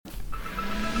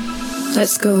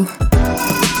Let's go.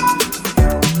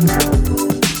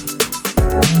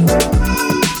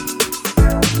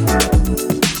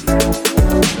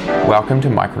 Welcome to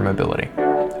Micromobility,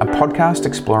 a podcast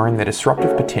exploring the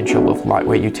disruptive potential of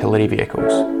lightweight utility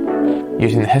vehicles.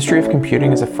 Using the history of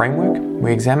computing as a framework,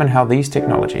 we examine how these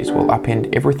technologies will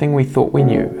upend everything we thought we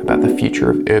knew about the future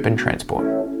of urban transport.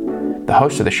 The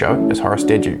host of the show is Horace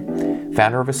Dediu,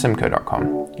 founder of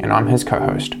Asimco.com, and I'm his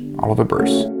co-host, Oliver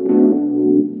Bruce.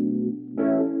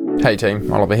 Hey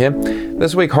team, Oliver here.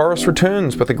 This week Horace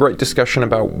returns with a great discussion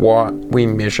about what we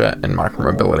measure in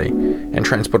micromobility and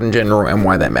transport in general and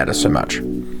why that matters so much.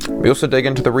 We also dig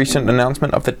into the recent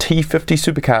announcement of the T50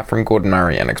 supercar from Gordon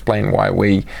Murray and explain why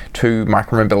we, two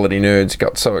micromobility nerds,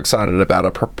 got so excited about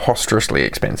a preposterously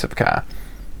expensive car.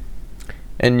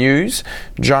 In news,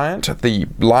 Giant, the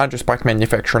largest bike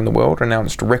manufacturer in the world,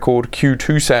 announced record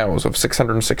Q2 sales of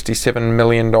 $667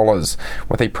 million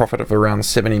with a profit of around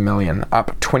 $70 million,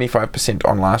 up 25%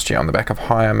 on last year on the back of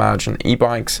higher margin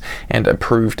e-bikes and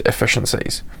improved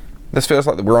efficiencies. This feels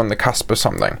like we're on the cusp of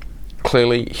something.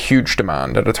 Clearly, huge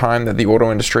demand at a time that the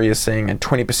auto industry is seeing a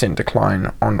 20%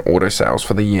 decline on auto sales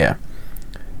for the year.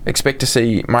 Expect to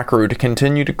see Micro to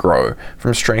continue to grow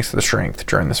from strength to strength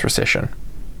during this recession.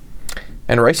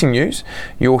 In racing news,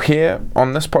 you'll hear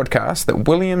on this podcast that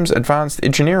Williams Advanced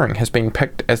Engineering has been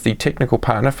picked as the technical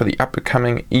partner for the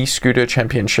upcoming e-scooter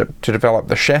championship to develop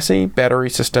the chassis, battery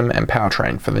system and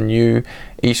powertrain for the new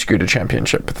e-scooter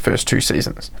championship for the first two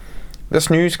seasons. This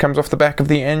news comes off the back of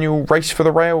the annual Race for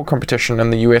the Rail competition in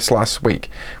the US last week,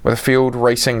 with a field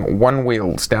racing one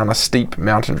wheels down a steep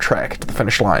mountain track to the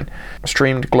finish line,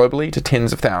 streamed globally to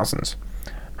tens of thousands.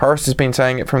 Horace has been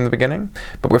saying it from the beginning,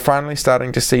 but we're finally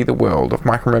starting to see the world of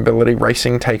micromobility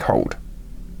racing take hold.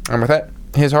 And with that,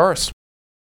 here's Horace.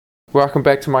 Welcome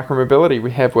back to Micromobility. We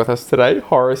have with us today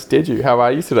Horace Dediu. How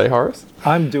are you today, Horace?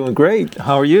 I'm doing great.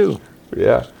 How are you?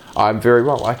 Yeah, I'm very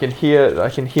well. I can hear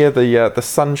the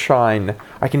sunshine.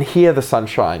 I can hear the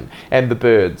sunshine and the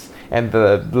birds and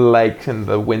the lake and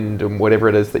the wind and whatever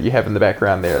it is that you have in the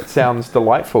background there. It sounds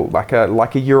delightful, like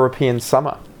a European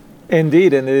summer.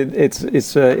 Indeed, and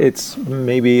it's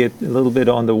maybe a little bit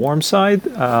on the warm side,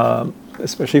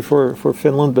 especially for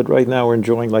Finland, but right now we're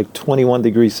enjoying like 21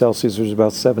 degrees Celsius, which is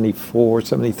about 74,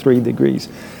 73 degrees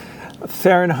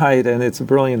Fahrenheit, and it's a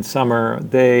brilliant summer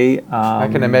day. I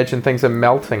can imagine things are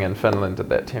melting in Finland at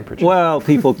that temperature. Well,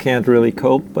 people can't really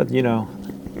cope, but you know.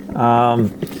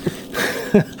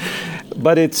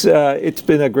 But it's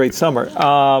been a great summer.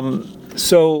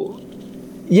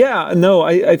 Yeah, no,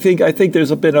 I think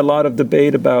there's been a lot of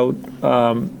debate about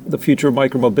the future of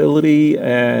micromobility,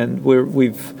 and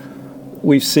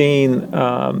we've seen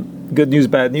good news,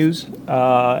 bad news,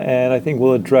 and I think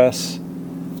we'll address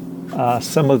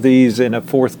some of these in a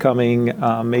forthcoming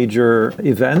major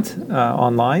event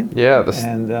online. Yeah,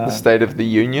 the State of the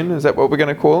Union, is that what we're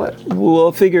going to call it?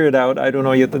 We'll figure it out. I don't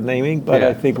know yet the naming, but yeah.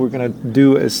 I think we're going to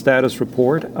do a status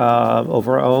report of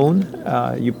our own.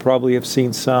 You probably have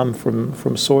seen some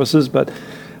from sources, but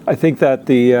I think that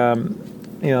within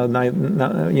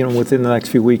the next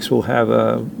few weeks we'll have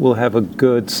a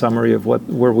good summary of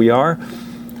where we are,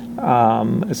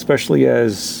 especially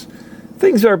as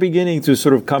things are beginning to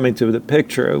sort of come into the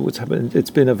picture.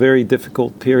 It's been a very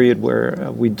difficult period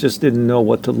where we just didn't know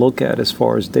what to look at as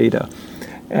far as data,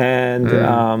 and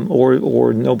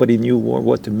or nobody knew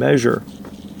what to measure,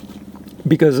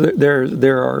 because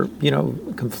there are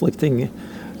conflicting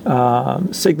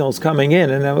signals coming in,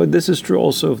 and this is true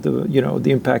also of the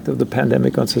impact of the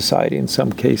pandemic on society. In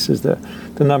some cases, the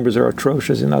numbers are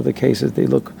atrocious. In other cases, they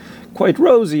look quite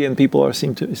rosy, and people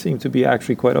seem to be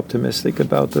actually quite optimistic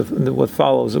about what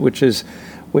follows, which is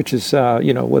whether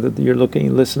you're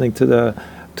listening to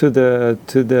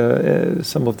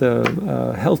some of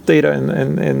the health data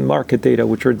and market data,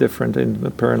 which are different and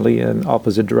apparently in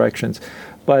opposite directions.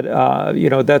 But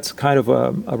that's kind of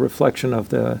a reflection of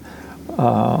the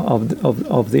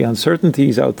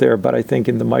uncertainties out there. But I think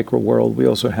in the micro world, we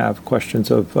also have questions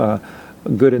of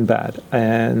good and bad,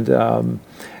 and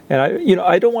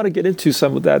I don't want to get into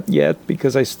some of that yet,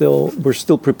 because we're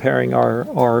still preparing our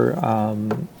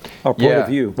point of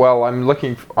view. Well, I'm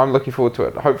looking forward to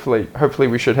it. Hopefully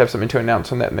we should have something to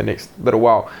announce on that in the next little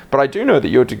while. But I do know that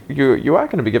you are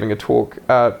going to be giving a talk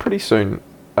pretty soon,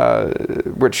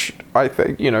 which I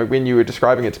think, when you were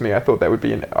describing it to me, I thought that would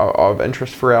be of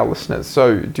interest for our listeners.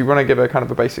 So do you want to give a kind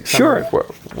of a basic summary of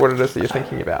what it is that you're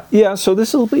thinking about? Yeah, so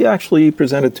this will be actually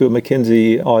presented to a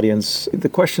McKinsey audience. The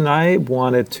question I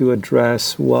wanted to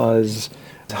address was,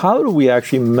 how do we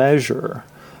actually measure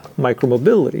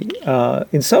micromobility?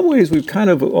 In some ways, we've kind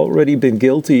of already been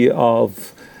guilty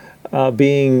of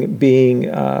being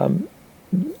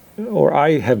or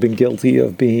I have been guilty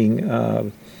of being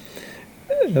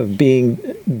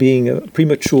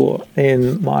premature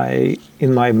in my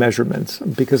measurements,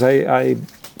 because I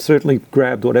certainly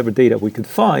grabbed whatever data we could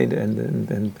find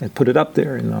and put it up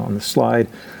there on the slide,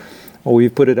 or we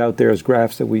put it out there as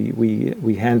graphs that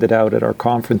we handed out at our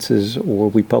conferences, or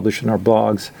we publish in our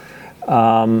blogs.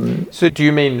 So do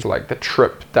you mean like the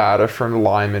trip data from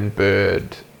Lime and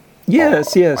Bird?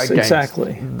 Yes,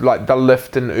 exactly. Like the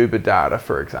Lyft and Uber data,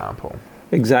 for example.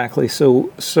 Exactly.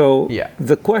 So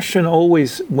the question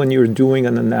always, when you're doing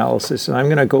an analysis, and I'm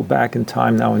going to go back in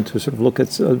time now and to sort of look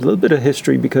at a little bit of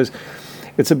history, because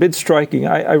it's a bit striking.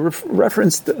 I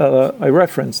reference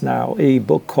now a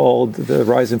book called The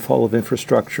Rise and Fall of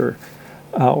Infrastructure,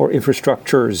 or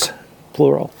Infrastructures,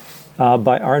 plural,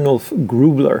 by Arnulf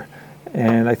Grubler.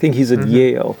 And I think he's at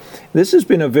Yale. This has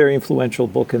been a very influential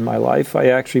book in my life. I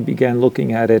actually began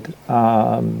looking at it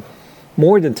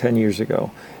more than 10 years ago.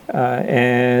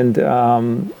 And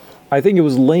I think it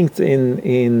was linked in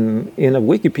a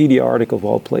Wikipedia article of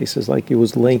all places, like it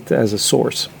was linked as a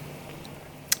source.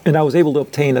 And I was able to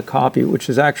obtain a copy, which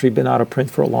has actually been out of print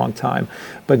for a long time.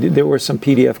 But there were some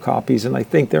PDF copies, and I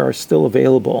think they are still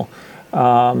available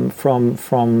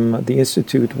from the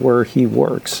institute where he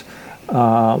works.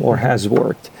 Or has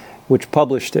worked, which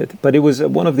published it. But it was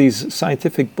one of these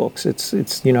scientific books. It's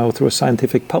through a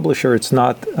scientific publisher. It's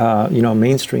not a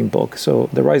mainstream book. So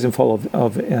The Rise and Fall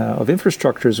of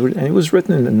Infrastructures, and it was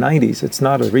written in the 90s. It's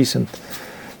not a recent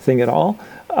thing at all.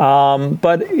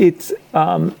 But it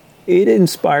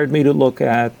inspired me to look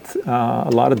at a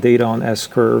lot of data on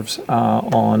S-curves,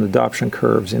 on adoption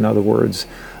curves, in other words,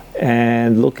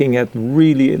 and looking at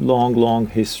really long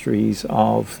histories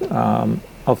of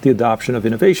the adoption of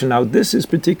innovation. Now, this is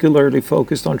particularly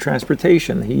focused on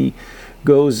transportation. He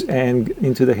goes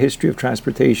into the history of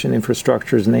transportation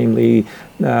infrastructures, namely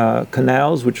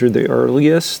canals, which are the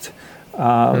earliest,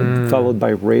 followed by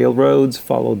railroads,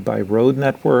 followed by road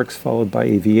networks, followed by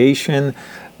aviation.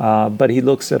 But he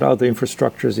looks at other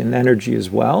infrastructures in energy as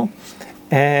well.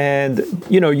 And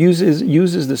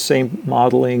uses the same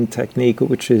modeling technique,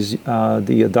 which is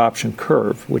the adoption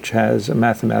curve, which has a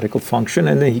mathematical function,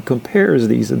 and then he compares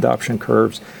these adoption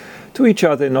curves to each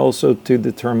other, and also to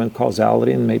determine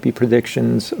causality and maybe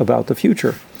predictions about the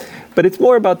future. But it's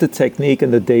more about the technique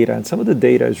and the data, and some of the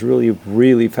data is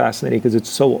really fascinating because it's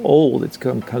so old. It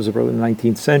comes from the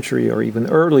 19th century or even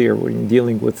earlier when you're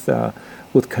dealing with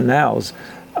canals.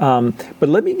 But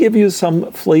let me give you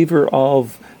some flavor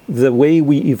of the way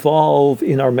we evolve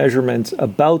in our measurements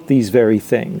about these very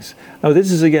things. Now, this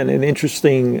is, again, an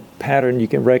interesting pattern you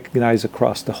can recognize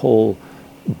across the whole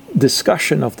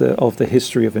discussion of the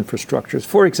history of infrastructures.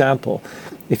 For example,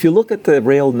 if you look at the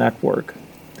rail network,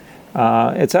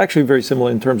 it's actually very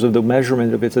similar in terms of the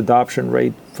measurement of its adoption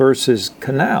rate versus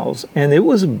canals. And it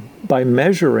was by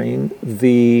measuring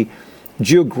the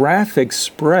geographic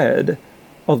spread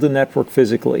of the network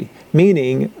physically,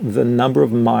 meaning the number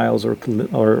of miles or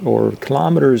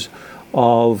kilometers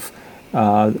of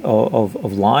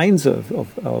lines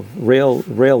of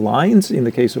rail lines in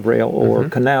the case of rail, or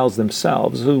canals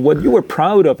themselves. So what you were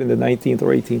proud of in the 19th or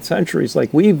 18th centuries,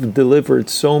 like we've delivered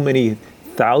so many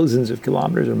thousands of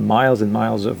kilometers and miles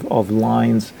of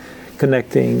lines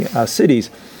connecting cities.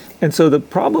 And so the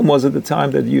problem was at the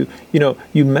time that you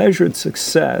measured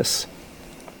success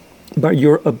by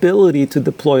your ability to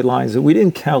deploy lines. We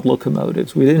didn't count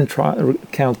locomotives, we didn't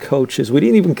count coaches, we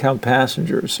didn't even count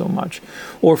passengers so much,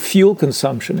 or fuel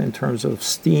consumption in terms of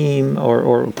steam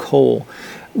or coal.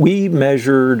 We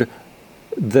measured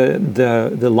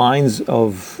the lines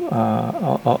of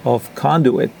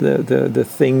conduit, the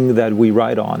thing that we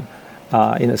ride on,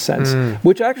 in a sense,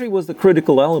 which actually was the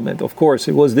critical element. Of course,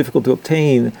 it was difficult to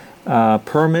obtain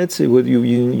permits.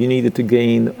 You needed to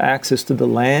gain access to the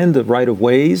land, the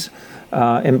right-of-ways.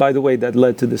 And by the way, that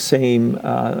led to the same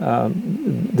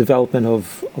development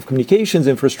of communications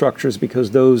infrastructures,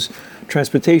 because those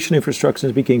transportation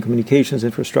infrastructures became communications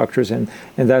infrastructures, and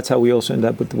that's how we also end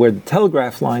up with where the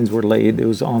telegraph lines were laid. It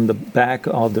was on the back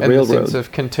of the railroad. In the sense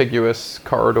of contiguous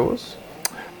corridors?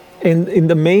 In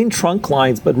the main trunk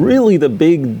lines, but really the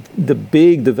big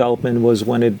development was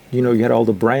when you had all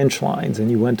the branch lines, and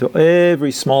you went to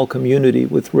every small community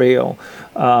with rail,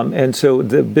 and so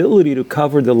the ability to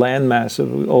cover the landmass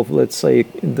of let's say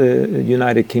the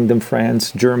United Kingdom,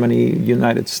 France, Germany,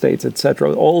 United States,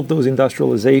 etc. All of those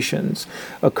industrializations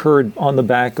occurred on the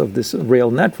back of this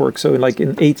rail network. So, like in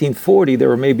 1840, there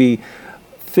were maybe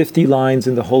 50 lines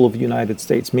in the whole of the United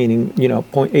States, meaning,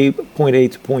 point A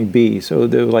to point B. So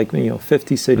there were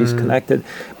 50 cities connected.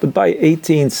 But by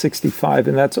 1865,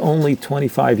 and that's only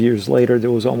 25 years later,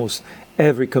 there was almost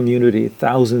every community,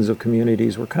 thousands of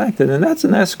communities were connected. And that's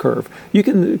an S-curve. You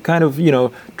can kind of,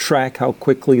 track how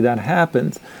quickly that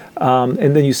happens.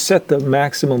 And then you set the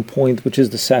maximum point, which is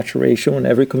the saturation when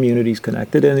every community is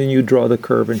connected, and then you draw the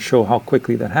curve and show how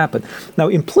quickly that happened. Now,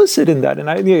 implicit in that, and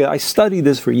I studied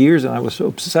this for years, and I was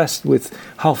obsessed with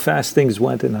how fast things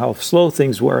went and how slow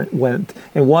things went,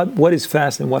 and what is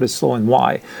fast and what is slow and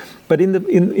why. But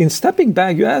in stepping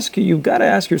back, you've got to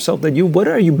ask yourself what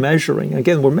are you measuring?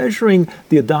 Again, we're measuring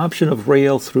the adoption of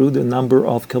rail through the number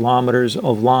of kilometers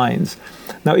of lines.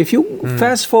 Now, if you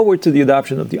fast forward to the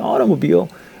adoption of the automobile,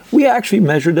 we actually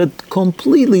measured a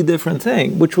completely different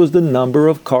thing, which was the number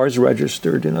of cars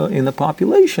registered in the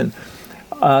population.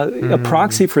 A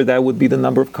proxy for that would be the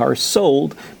number of cars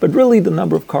sold, but really the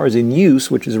number of cars in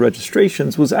use, which is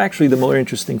registrations, was actually the more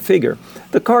interesting figure.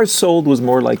 The cars sold was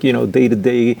more like,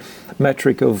 day-to-day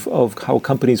metric of how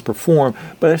companies perform.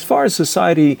 But as far as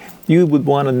society, you would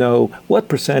want to know what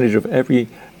percentage of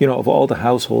of all the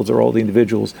households or all the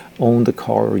individuals owned a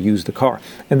car or used a car.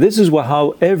 And this is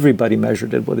how everybody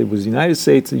measured it, whether it was the United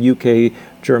States, the UK,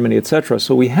 Germany, etc.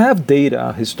 So we have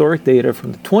data, historic data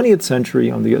from the 20th century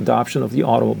on the adoption of the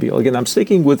automobile. Again, I'm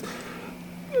sticking with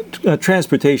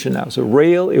transportation now. So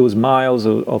rail, it was miles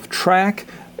of track,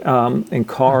 and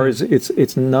cars,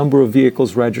 it's number of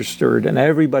vehicles registered, and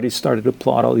everybody started to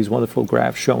plot all these wonderful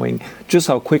graphs showing just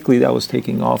how quickly that was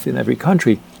taking off in every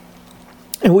country.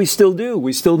 And we still do.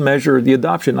 We still measure the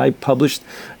adoption. I published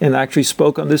and actually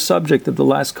spoke on this subject at the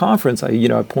last conference. I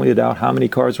pointed out how many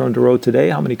cars are on the road today,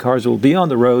 how many cars will be on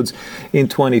the roads in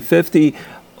 2050.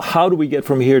 How do we get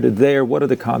from here to there? What are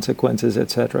the consequences,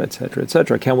 et cetera, et cetera, et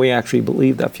cetera? Can we actually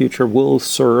believe that future will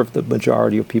serve the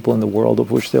majority of people in the world, of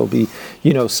which there'll be,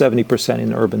 70%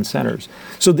 in urban centers?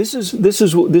 So this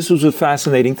was a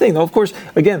fascinating thing. Now, of course,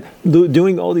 again,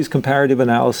 doing all these comparative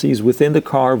analyses within the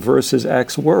car versus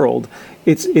X world,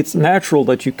 it's natural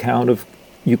that you kind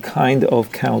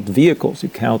of count vehicles. You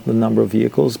count the number of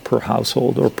vehicles per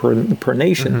household or per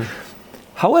nation.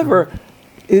 However,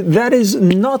 that is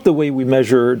not the way we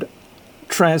measured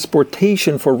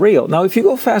transportation for rail. Now, if you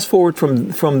go fast forward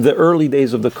from the early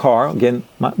days of the car, again,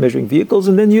 measuring vehicles,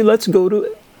 and then let's go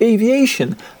to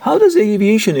aviation. How does the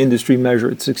aviation industry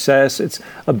measure its success, its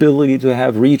ability to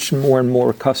have reached more and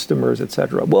more customers,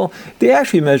 etc.? Well, they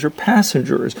actually measure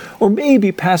passengers, or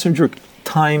maybe passenger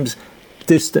times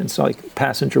distance, like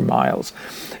passenger miles.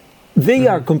 They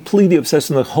are completely obsessed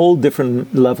on a whole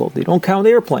different level. They don't count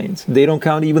airplanes. They don't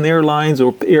count even airlines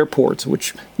or airports,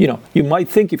 which, you might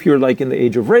think if you're like in the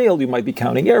age of rail, you might be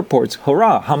counting airports.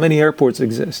 Hurrah, how many airports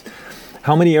exist?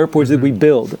 How many airports did we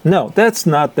build? No, that's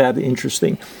not that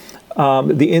interesting.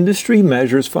 The industry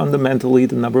measures fundamentally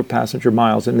the number of passenger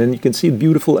miles, and then you can see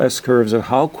beautiful S-curves of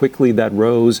how quickly that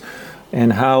rose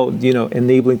and how,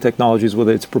 enabling technologies,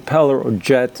 whether it's propeller or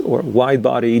jet or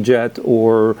wide-body jet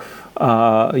or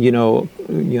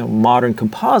modern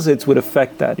composites would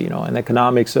affect that, and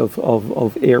economics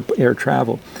of air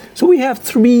travel. So we have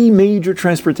three major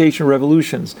transportation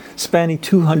revolutions spanning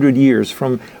 200 years,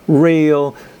 from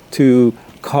rail to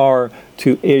car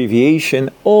to aviation.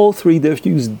 All three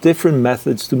use different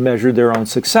methods to measure their own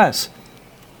success.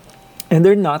 And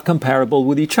they're not comparable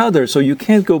with each other. So you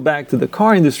can't go back to the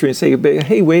car industry and say,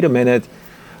 hey, wait a minute,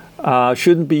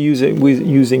 shouldn't be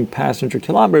using passenger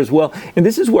kilometers. Well, and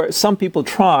this is where some people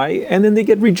try, and then they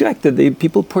get rejected.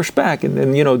 People push back, and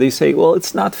then they say, well,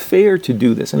 it's not fair to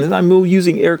do this. And then I'm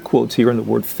using air quotes here in the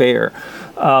word fair.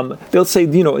 They'll say,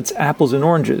 it's apples and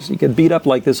oranges. You get beat up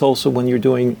like this also when you're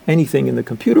doing anything in the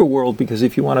computer world, because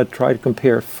if you want to try to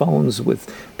compare phones with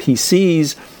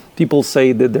PCs, people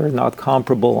say that they're not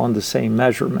comparable on the same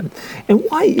measurement. And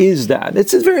why is that?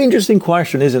 It's a very interesting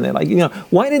question, isn't it? Like,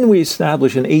 why didn't we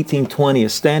establish in 1820 a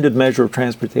standard measure of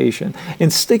transportation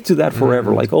and stick to that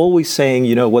forever? Like always saying,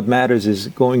 what matters is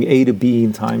going A to B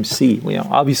in time C.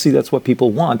 Obviously that's what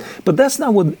people want, but that's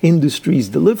not what industries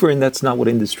deliver, and that's not what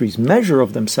industries measure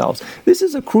of themselves. This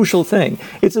is a crucial thing.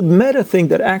 It's a meta thing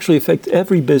that actually affects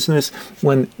every business,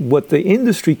 when what the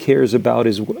industry cares about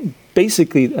is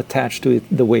basically attached to it,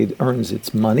 the way it earns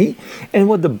its money, and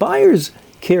what the buyers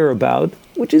care about,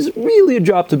 which is really a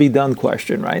job to be done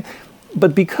question, right?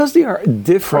 But because they are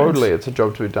different... Totally, it's a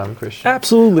job to be done question.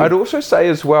 Absolutely. I'd also say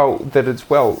as well,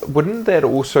 wouldn't that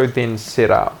also then set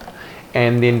up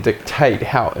and then dictate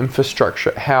how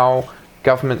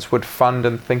governments would fund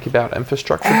and think about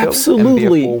infrastructure bills?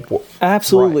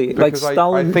 Absolutely. Right, because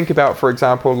I think about, for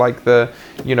example, like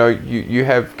you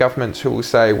have governments who will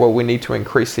say, well, we need to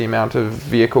increase the amount of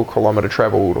vehicle kilometre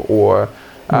travelled, or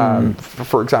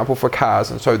for example, for cars.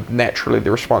 And so naturally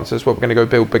the response is, well, we're going to go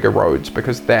build bigger roads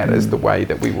because that is the way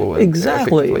that we will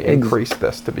effectively increase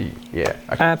this to be,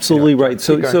 absolutely right.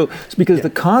 So it's because the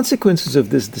consequences of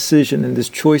this decision and this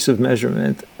choice of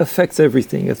measurement affects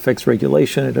everything. It affects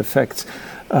regulation, it affects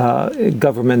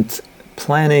government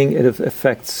planning, it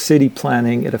affects city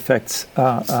planning, it affects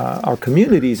our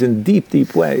communities in deep,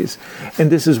 deep ways. And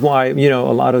this is why, a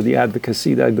lot of the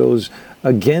advocacy that goes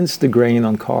against the grain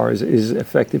on cars is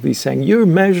effectively saying, you're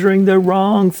measuring the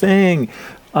wrong thing.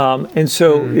 And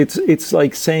so it's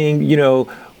like saying,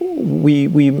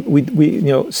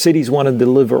 we cities want to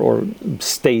deliver, or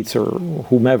states or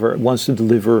whomever wants to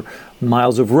deliver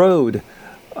miles of road.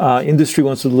 Industry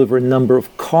wants to deliver a number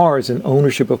of cars and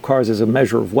ownership of cars as a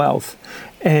measure of wealth.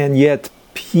 And yet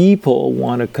people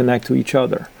want to connect to each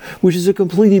other, which is a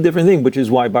completely different thing, which is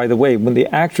why, by the way, when they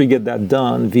actually get that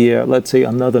done via, let's say,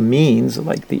 another means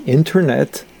like the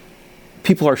internet,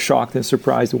 people are shocked and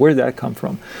surprised. Where did that come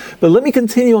from? But let me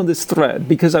continue on this thread,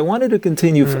 because I wanted to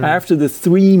continue after the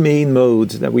three main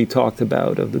modes that we talked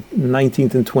about of the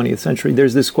 19th and 20th century.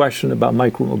 There's this question about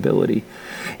micromobility.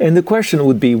 And the question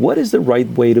would be, what is the right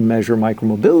way to measure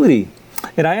micromobility?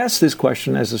 And I asked this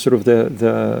question as a sort of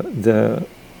the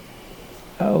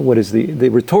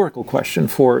rhetorical question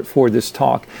for this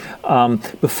talk.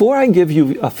 Before I give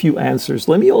you a few answers,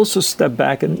 let me also step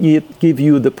back and give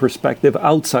you the perspective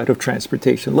outside of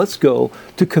transportation. Let's go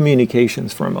to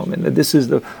communications for a moment. This is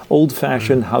the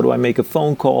old-fashioned, how do I make a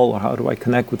phone call or how do I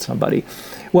connect with somebody?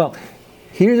 Well,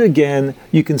 here again,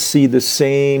 you can see the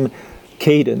same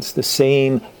cadence, the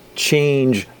same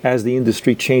change as the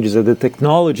industry changes, as the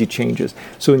technology changes.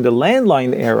 So in the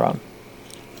landline era,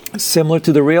 similar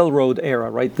to the railroad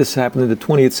era, right? This happened in the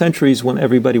 20th centuries when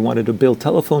everybody wanted to build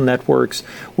telephone networks.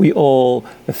 We all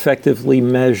effectively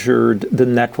measured the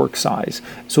network size.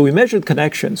 So we measured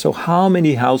connection. So how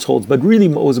many households, but really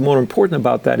what was more important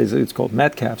about that is it's called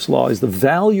Metcalfe's law, is the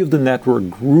value of the network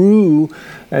grew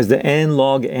as the n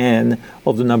log n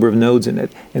of the number of nodes in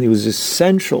it. And it was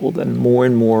essential that more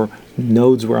and more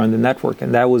nodes were on the network.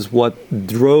 And that was what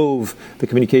drove the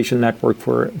communication network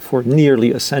for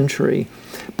nearly a century.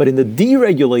 But in the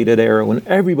deregulated era, when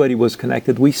everybody was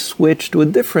connected, we switched to a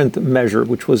different measure,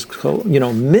 which was,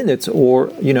 minutes,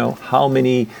 or, how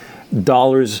many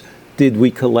dollars did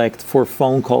we collect for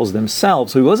phone calls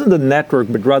themselves. So it wasn't the network,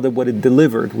 but rather what it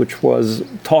delivered, which was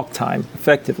talk time,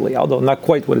 effectively, although not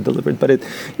quite what it delivered. But it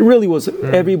really was,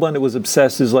 everyone that was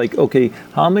obsessed is like, okay,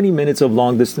 how many minutes of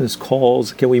long-distance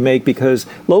calls can we make? Because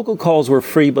local calls were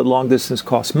free, but long-distance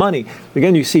cost money.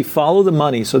 Again, you see, follow the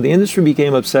money. So the industry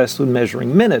became obsessed with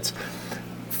measuring minutes.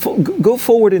 Go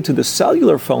forward into the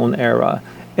cellular phone era,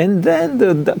 and then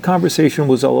the conversation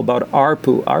was all about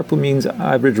ARPU. ARPU means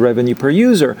average revenue per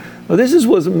user. Now, this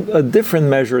was a different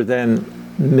measure than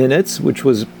minutes, which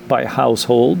was by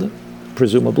household,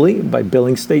 presumably, by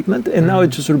billing statement. And now it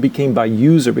just sort of became by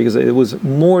user, because it was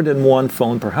more than one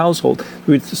phone per household.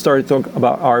 We started talking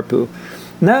about ARPU.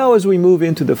 Now, as we move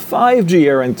into the 5G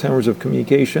era in terms of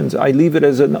communications, I leave it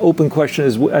as an open question,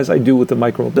 as I do with the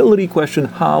micromobility question.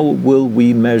 How will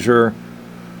we measure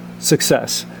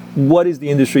success? What is the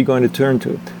industry going to turn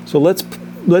to? So let's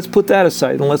put that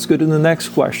aside and let's go to the next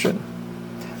question.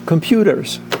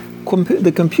 Computers.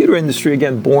 The computer industry,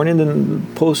 again, born in the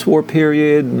post-war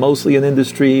period, mostly an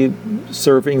industry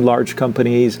serving large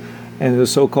companies, and the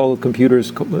so-called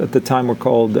computers at the time were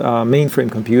called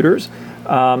mainframe computers.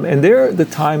 And there, the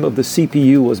time of the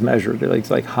CPU was measured.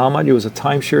 It's like how much, it was a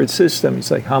time-shared system.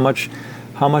 It's like how much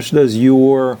does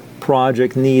your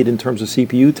project need in terms of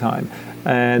CPU time?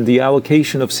 And the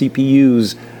allocation of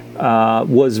CPUs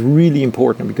was really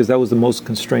important because that was the most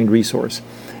constrained resource.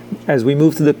 As we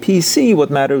moved to the PC, what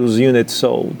mattered was units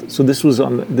sold. So this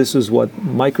is what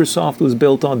Microsoft was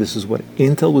built on. This is what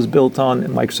Intel was built on.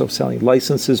 And Microsoft selling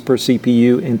licenses per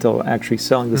CPU, Intel actually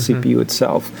selling the CPU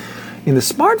itself. In the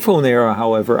smartphone era,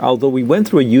 however, although we went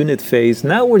through a unit phase,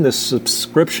 now we're in the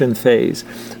subscription phase.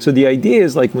 So the idea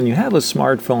is like when you have a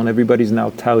smartphone, everybody's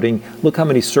now touting, look how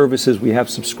many services we have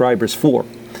subscribers for.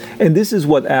 And this is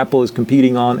what Apple is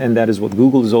competing on, and that is what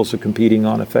Google is also competing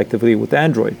on effectively with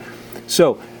Android.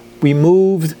 So we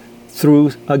moved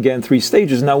through, again, 3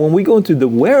 stages. Now, when we go into the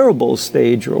wearable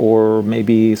stage, or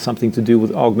maybe something to do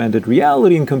with augmented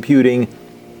reality and computing,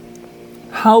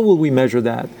 how will we measure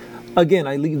that? Again,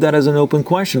 I leave that as an open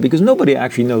question because nobody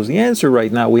actually knows the answer right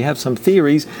now. We have some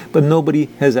theories, but nobody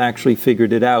has actually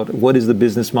figured it out. What is the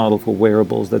business model for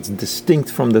wearables that's distinct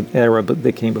from the era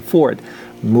that came before it?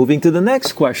 Moving to the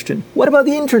next question, what about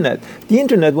the internet? The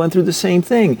internet went through the same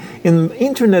thing. In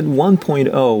Internet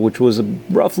 1.0, which was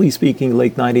roughly speaking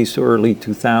late 90s to early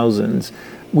 2000s,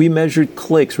 we measured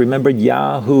clicks. Remember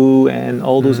Yahoo and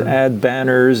all those ad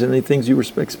banners and the things you were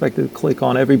expected to click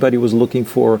on. Everybody was looking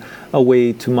for a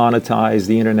way to monetize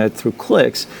the internet through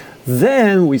clicks.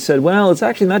 Then we said, well, it's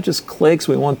actually not just clicks.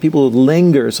 We want people to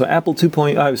linger. So Internet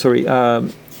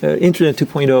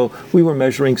 2.0, we were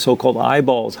measuring so-called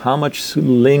eyeballs, how much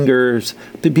lingers,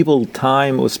 people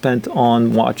time was spent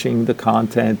on watching the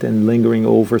content and lingering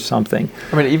over something.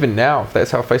 I mean, even now,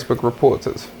 that's how Facebook reports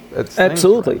its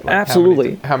absolutely, things, right? Like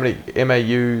absolutely. How many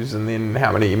MAUs and then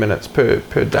how many minutes per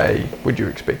day would you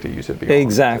expect a user to be on?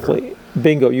 Exactly.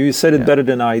 Bingo, you said it better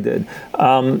than I did.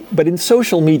 But in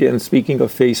social media, and speaking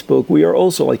of Facebook, we are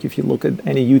also, like if you look at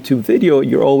any YouTube video,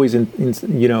 you're always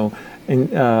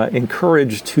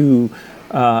encouraged to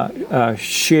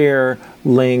share,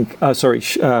 like,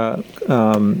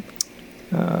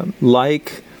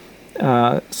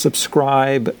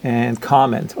 subscribe, and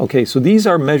comment. Okay, so these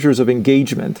are measures of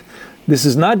engagement. This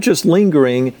is not just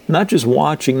lingering, not just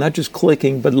watching, not just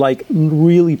clicking, but like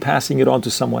really passing it on to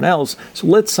someone else. So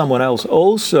let someone else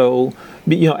also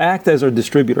act as our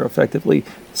distributor effectively.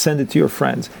 Send it to your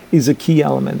friends is a key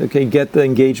element. Okay, get the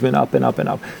engagement up and up and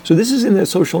up. So this is in the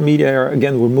social media era.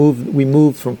 Again, we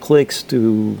moved from clicks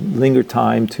to linger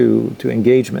time to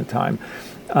engagement time.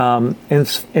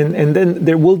 And then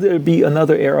there will be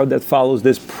another era that follows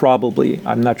this probably.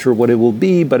 I'm not sure what it will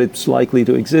be, but it's likely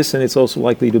to exist, and it's also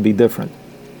likely to be different.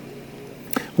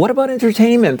 What about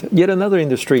entertainment? Yet another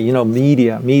industry,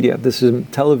 media. This is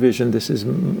television, this is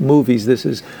movies, this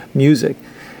is music.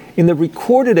 In the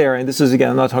recorded era, and this is, again,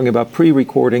 I'm not talking about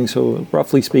pre-recording, so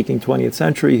roughly speaking, 20th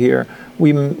century here,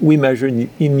 we measured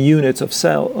in units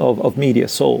of media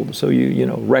sold. So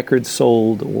records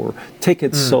sold, or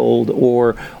tickets sold,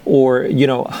 or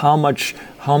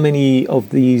how many of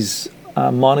these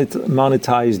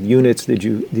monetized units did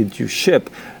you ship?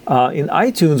 In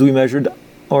iTunes, we measured,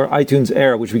 or iTunes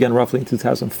era, which began roughly in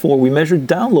 2004, we measured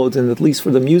downloads, and at least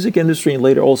for the music industry and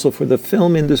later also for the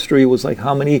film industry, it was like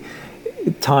how many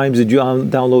times did you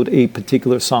download a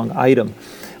particular song item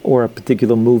or a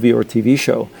particular movie or TV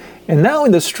show. And now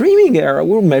in the streaming era,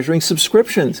 we're measuring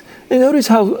subscriptions. And notice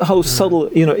how subtle,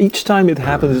 each time it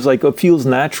happens, it's like it feels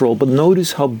natural, but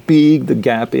notice how big the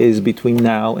gap is between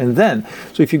now and then.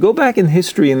 So if you go back in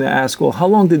history and ask, well, how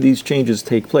long did these changes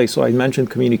take place? So I mentioned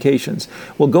communications.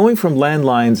 Well, going from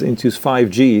landlines into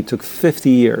 5G, it took 50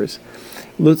 years.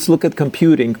 Let's look at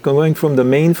computing. Going from the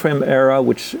mainframe era,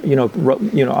 which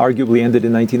arguably ended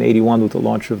in 1981 with the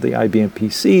launch of the IBM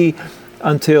PC,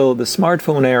 until the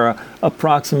smartphone era,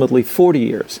 approximately 40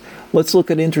 years. Let's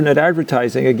look at internet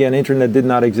advertising. Again, internet did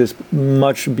not exist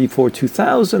much before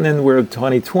 2000, and we're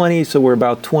 2020, so we're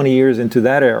about 20 years into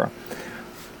that era.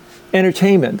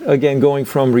 Entertainment, again, going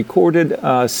from recorded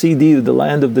CD, the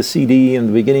land of the CD, and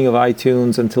the beginning of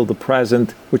iTunes until the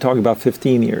present, we're talking about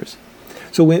 15 years.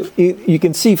 So you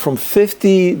can see from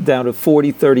 50 down to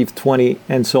 40, 30, 20,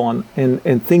 and so on,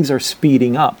 and things are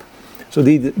speeding up. So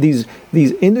these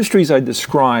industries I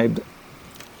described,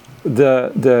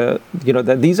 that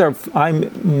these are, I'm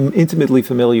intimately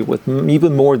familiar with,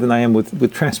 even more than I am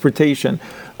with transportation.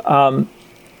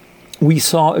 We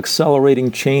saw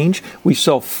accelerating change. We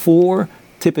saw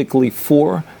typically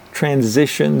four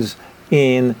transitions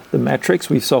in the metrics.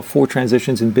 We saw four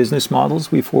transitions in business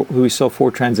models. We saw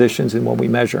four transitions in what we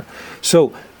measure.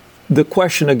 So the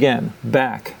question again,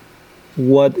 back,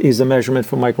 what is the measurement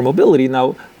for micromobility?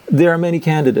 Now, there are many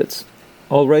candidates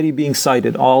already being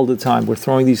cited all the time. We're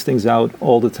throwing these things out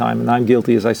all the time, and I'm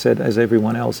guilty, as I said, as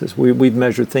everyone else is. We've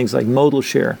measured things like modal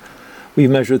share. We've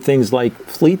measured things like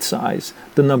fleet size,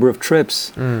 the number of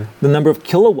trips, the number of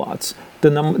kilowatts, the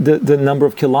number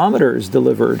of kilometers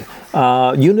delivered,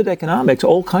 unit economics,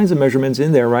 all kinds of measurements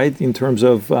in there, right? In terms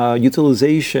of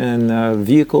utilization,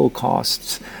 vehicle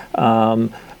costs,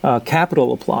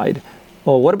 capital applied.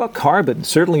 Well, what about carbon?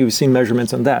 Certainly we've seen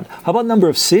measurements on that. How about number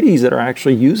of cities that are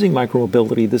actually using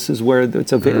micromobility? This is where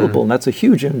it's available, and that's a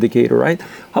huge indicator, right?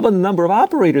 How about the number of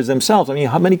operators themselves? I mean,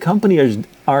 how many companies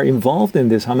are involved in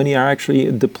this? How many are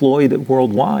actually deployed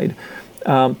worldwide?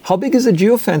 How big is the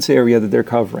geofence area that they're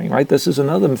covering, right? This is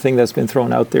another thing that's been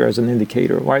thrown out there as an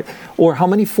indicator, right? Or how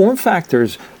many form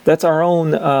factors, that's our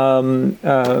own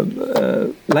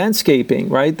landscaping,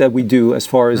 right, that we do as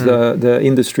far as the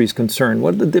industry is concerned.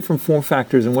 What are the different form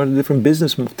factors and what are the different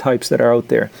business types that are out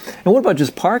there? And what about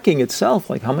just parking itself?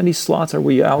 Like how many slots are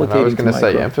we allocating to I was going to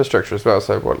say micro? Infrastructure as well.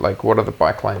 So what are the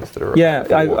bike lanes that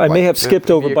are I may have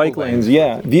skipped over bike lanes.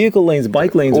 Yeah, vehicle lanes,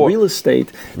 bike lanes, real estate,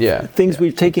 things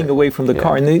we're taking away from the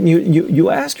car. And then you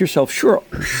ask yourself, sure,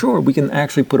 we can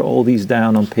actually put all these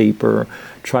down on paper,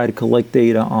 try to collect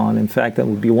data on. In fact, that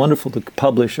would be wonderful to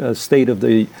publish a state of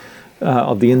the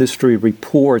the industry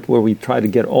report where we try to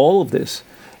get all of this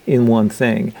in one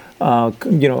thing. The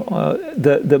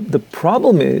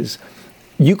problem is,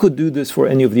 you could do this for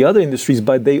any of the other industries,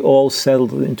 but they all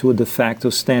settled into a de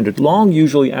facto standard long,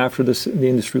 usually after the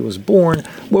industry was born,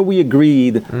 where we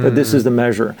agreed that this is the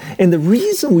measure. And the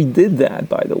reason we did that,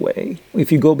 by the way,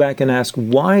 if you go back and ask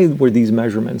why were these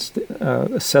measurements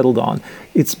settled on,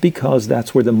 it's because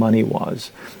that's where the money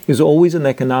was. It was always an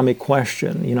economic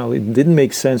question. It didn't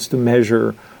make sense to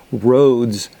measure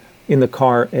roads in the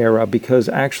car era because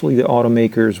actually the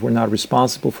automakers were not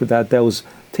responsible for that. That was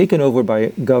taken over by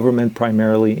government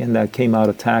primarily, and that came out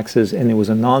of taxes, and it was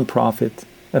a non-profit,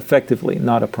 effectively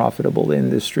not a profitable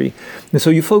industry. And so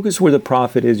you focus where the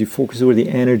profit is, you focus where the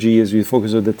energy is, you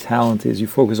focus where the talent is, you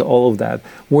focus all of that,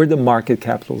 where the market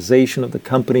capitalization of the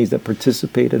companies that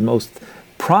participated most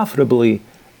profitably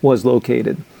was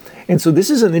located. And so this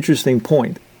is an interesting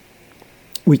point.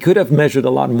 We could have measured a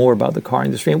lot more about the car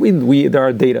industry, and there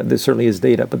are data, there certainly is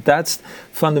data, but that's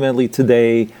fundamentally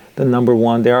today the number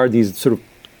one. There are these sort of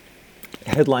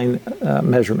headline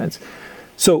measurements.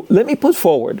 So let me put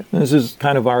forward, and this is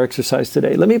kind of our exercise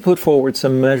today, let me put forward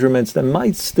some measurements that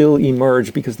might still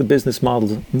emerge because the business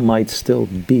models might still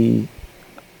be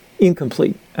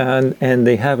incomplete and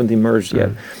they haven't emerged yet.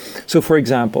 So for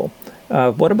example,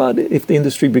 what about if the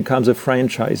industry becomes a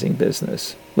franchising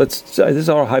business? This is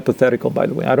all hypothetical, by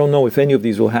the way. I don't know if any of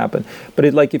these will happen. But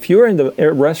if you're in the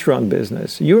restaurant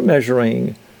business, you're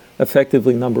measuring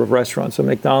effectively number of restaurants. So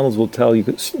McDonald's will tell you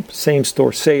same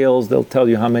store sales. They'll tell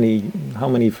you how many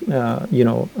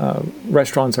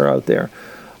restaurants are out there.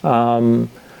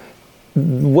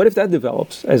 What if that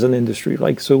develops as an industry?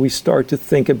 So we start to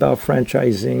think about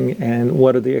franchising and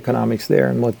what are the economics there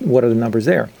and what are the numbers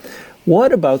there?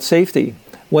 What about safety?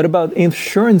 What about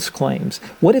insurance claims?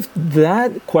 What if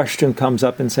that question comes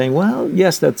up and saying, well,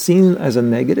 yes, that's seen as a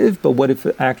negative, but what if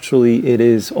actually it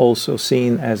is also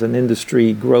seen as an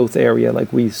industry growth area,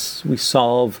 like we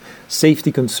solve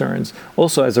safety concerns,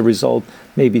 also as a result,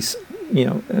 maybe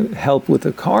help with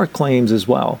the car claims as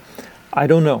well? I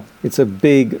don't know. It's a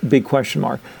big question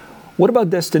mark. What about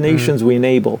destinations we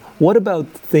enable? What about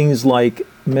things like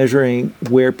measuring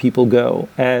where people go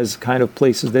as kind of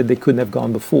places that they couldn't have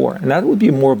gone before? And that would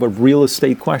be more of a real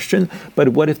estate question, but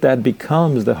what if that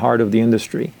becomes the heart of the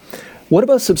industry? What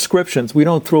about subscriptions? We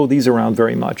don't throw these around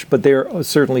very much, but they're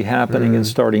certainly happening and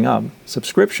starting up.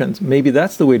 Subscriptions, maybe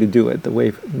that's the way to do it,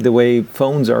 the way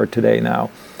phones are today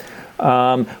now.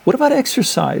 What about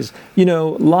exercise? A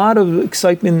lot of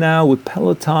excitement now with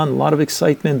Peloton, a lot of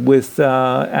excitement with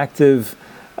active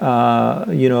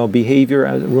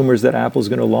behavior, rumors that Apple's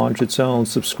going to launch its own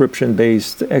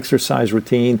subscription-based exercise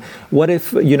routine. What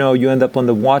if, you end up on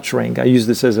the watch ring? I use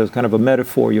this as a kind of a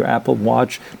metaphor, your Apple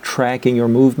Watch tracking your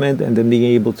movement and then being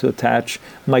able to attach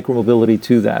micromobility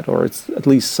to that, or it's at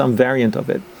least some variant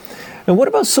of it. And what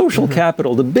about social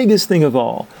capital, the biggest thing of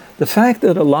all? The fact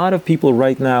that a lot of people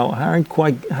right now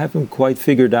haven't quite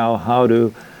figured out how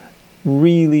to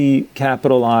really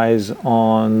capitalize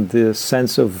on the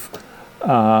sense of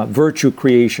virtue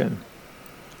creation.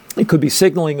 It could be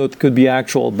signaling, it could be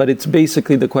actual, but it's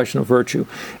basically the question of virtue.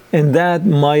 And that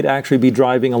might actually be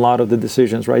driving a lot of the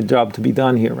decisions, right? Job to be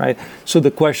done here, right? So the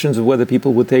questions of whether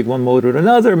people would take one mode or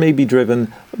another may be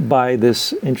driven by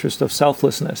this interest of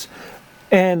selflessness.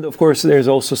 And of course, there's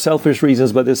also selfish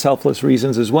reasons, but there's selfless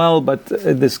reasons as well. But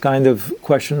this kind of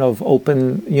question of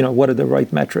open, what are the right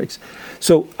metrics?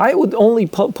 So I would only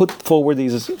put forward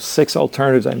these 6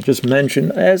 alternatives I just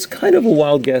mentioned as kind of a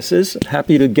wild guesses.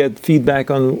 Happy to get feedback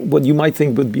on what you might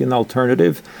think would be an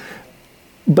alternative.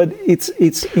 But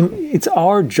it's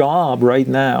our job right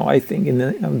now, I think,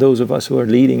 those of us who are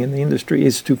leading in the industry,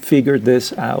 is to figure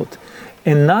this out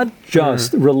and not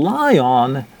just rely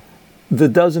on the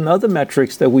dozen other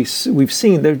metrics that we've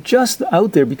seen. They're just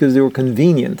out there because they were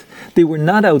convenient. They were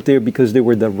not out there because they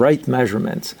were the right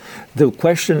measurements. The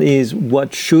question is,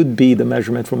 what should be the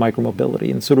measurement for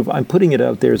micromobility? And I'm putting it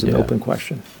out there as an open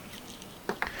question.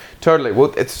 Totally. Well,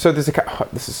 this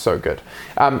is so good.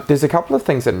 There's a couple of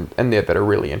things in there that are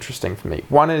really interesting for me.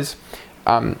 One is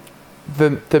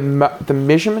the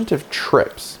measurement of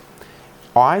trips,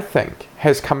 I think,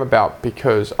 has come about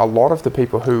because a lot of the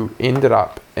people who ended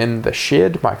up in the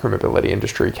shared micromobility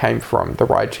industry came from the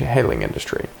ride-hailing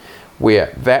industry,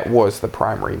 where that was the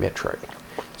primary metric.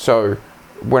 So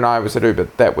when I was at Uber,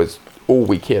 that was all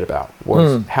we cared about,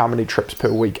 was how many trips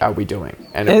per week are we doing?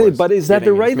 But is that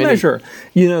the right measure?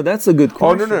 That's a good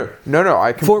question. Oh, no,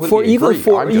 I completely agree.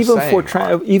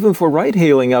 Even for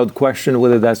ride-hailing, I would question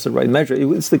whether that's the right measure.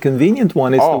 It's the convenient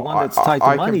one. It's the one that's tied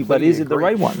to money, but is it the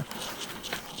right one?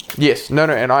 Yes, no,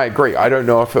 and I agree. I don't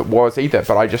know if it was either,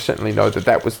 but I just certainly know that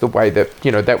that was the way that,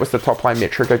 that was the top line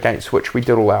metric against which we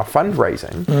did all our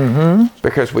fundraising,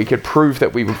 because we could prove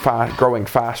that we were growing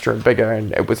faster and bigger,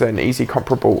 and it was an easy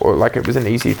comparable, or like it was an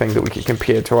easy thing that we could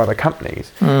compare to other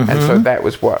companies. And so that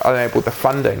was what enabled the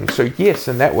funding. So yes,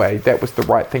 in that way, that was the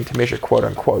right thing to measure, quote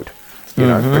unquote.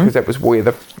 Because that was where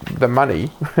the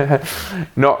money,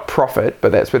 not profit,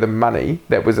 but that's where the money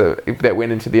that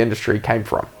went into the industry came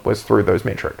from, was through those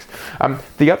metrics.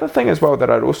 The other thing as well that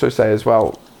I'd also say as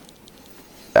well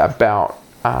about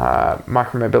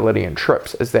micromobility and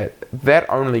trips is that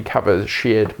only covers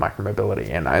shared micromobility.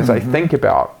 And as I think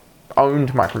about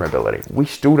owned micromobility, we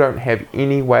still don't have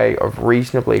any way of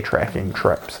reasonably tracking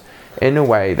trips in a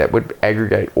way that would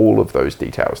aggregate all of those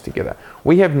details together.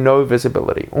 We have no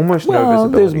visibility, almost no visibility. Well,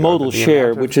 there's modal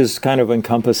share, which is kind of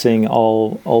encompassing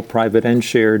all private and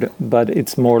shared, but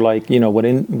it's more like,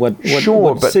 what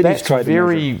cities try to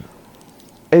measure.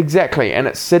 Exactly, and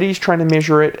it's cities trying to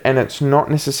measure it, and it's not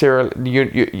necessarily,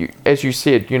 you as you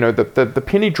said, the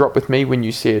penny dropped with me when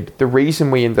you said the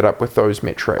reason we ended up with those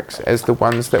metrics as the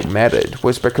ones that mattered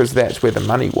was because that's where the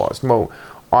money was. Well,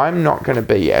 I'm not going to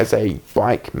be, as a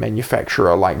bike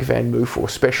manufacturer like VanMoof or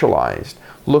Specialized,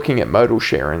 looking at modal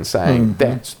share and saying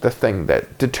that's the thing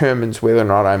that determines whether or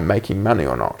not I'm making money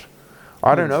or not.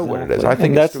 I don't know what it is. I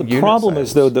think that's the problem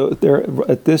is, though, there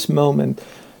at this moment,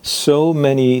 so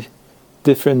many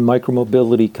different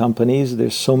micromobility companies,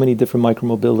 there's so many different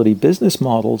micromobility business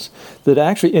models that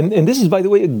actually, and this is, by the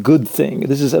way, a good thing.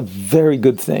 This is a very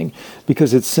good thing,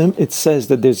 because it says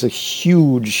that there's a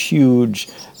huge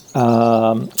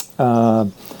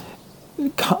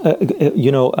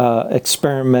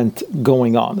experiment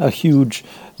going on, a huge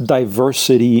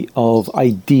diversity of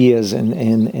ideas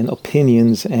and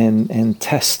opinions and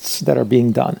tests that are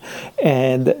being done,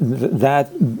 and that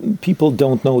people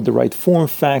don't know the right form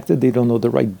factor, they don't know the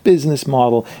right business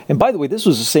model. And by the way, this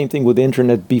was the same thing with the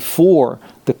internet before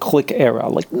the click era.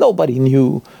 Like, nobody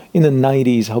knew in the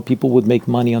 90s how people would make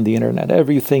money on the internet.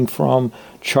 Everything from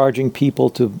charging people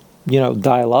to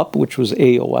dial up, which was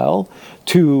AOL,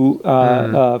 to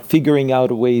figuring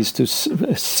out ways to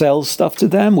sell stuff to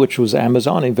them, which was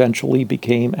Amazon, eventually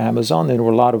became Amazon. There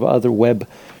were a lot of other web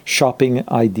shopping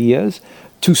ideas,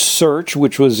 to search,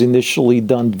 which was initially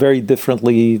done very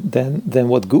differently than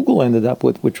what Google ended up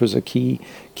with, which was a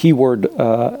keyword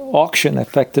auction,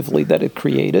 effectively, that it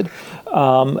created.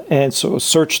 And so a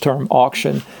search term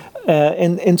auction.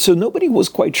 And so nobody was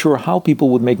quite sure how people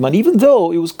would make money, even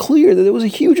though it was clear that there was a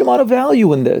huge amount of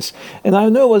value in this. And I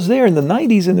know I was there in the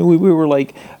 90s, and we were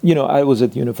like, I was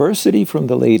at university from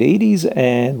the late 80s,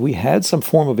 and we had some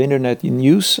form of internet in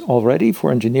use already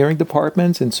for engineering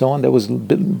departments and so on that was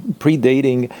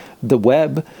predating the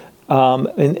web.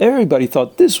 And everybody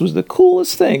thought this was the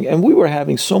coolest thing. And we were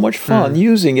having so much fun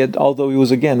using it, although it was,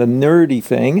 again, a nerdy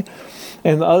thing.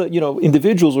 And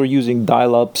individuals were using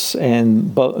dial-ups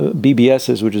and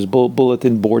BBSs, which is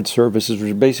bulletin board services,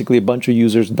 which are basically a bunch of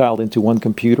users dialed into one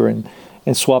computer and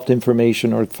swapped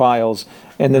information or files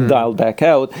and then dialed back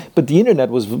out. But the internet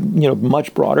was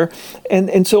much broader.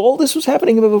 And so all this was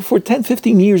happening for 10,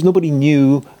 15 years. Nobody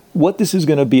knew what this is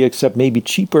going to be except maybe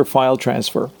cheaper file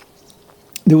transfer.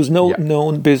 There was no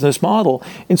known business model.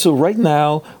 And so right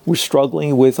now we're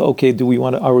struggling with, okay,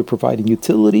 are we providing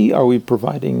utility? Are we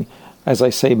providing, as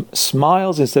I say,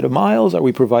 smiles instead of miles? Are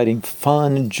we providing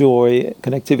fun, joy,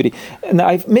 connectivity? And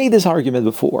I've made this argument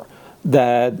before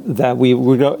that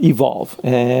we're going to evolve,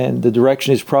 and the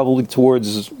direction is probably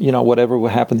towards whatever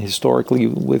happened historically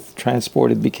with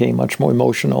transport. It became much more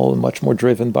emotional and much more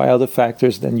driven by other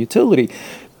factors than utility.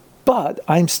 But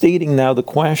I'm stating now the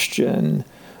question,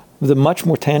 the much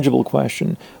more tangible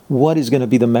question: what is going to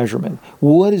be the measurement?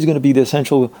 What is going to be the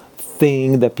essential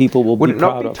thing that people will be proud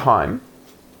of? Would it not be time?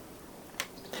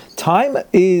 Time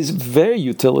is very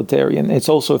utilitarian. It's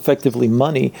also effectively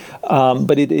money,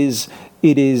 but it is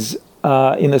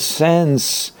in a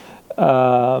sense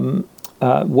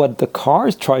what the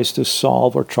car tries to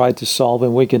solve or tried to solve,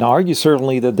 and we can argue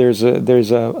certainly that there's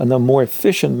a more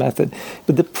efficient method.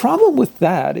 But the problem with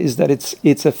that is that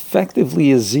it's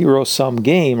effectively a zero-sum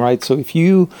game, right? So if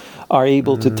you are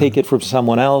able to take it from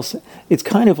someone else, it's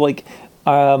kind of like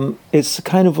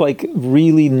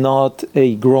really not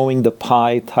a growing the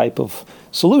pie type of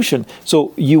solution.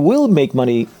 So you will make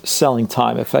money selling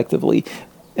time effectively,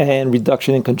 and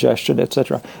reduction in congestion,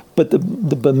 etc. But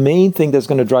the main thing that's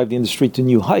going to drive the industry to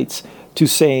new heights, to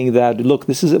saying that, look,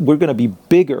 we're going to be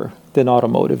bigger than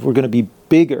automotive, we're going to be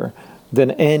bigger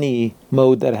than any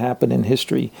mode that happened in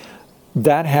history.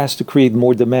 That has to create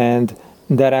more demand,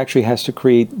 that actually has to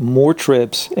create more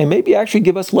trips and maybe actually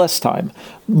give us less time.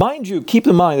 Mind you, keep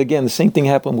in mind, again, the same thing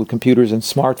happened with computers and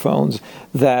smartphones,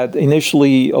 that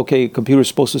initially, okay, computers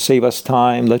supposed to save us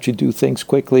time, let you do things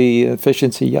quickly,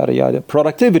 efficiency, yada, yada,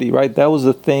 productivity, right? That was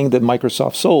the thing that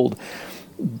Microsoft sold.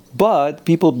 But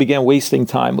people began wasting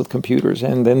time with computers,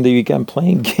 and then they began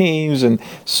playing games and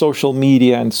social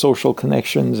media and social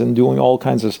connections and doing all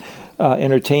kinds of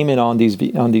entertainment on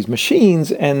these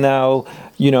machines. And now,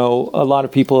 a lot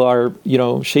of people are,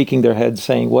 shaking their heads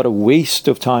saying what a waste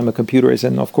of time a computer is,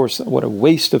 and of course, what a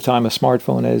waste of time a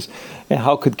smartphone is, and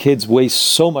how could kids waste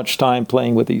so much time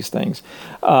playing with these things?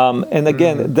 And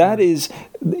again, that is,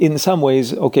 in some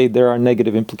ways, okay, there are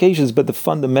negative implications, but the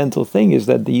fundamental thing is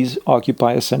that these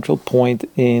occupy a central place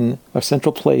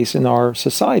in our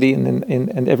society,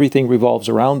 and everything revolves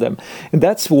around them. And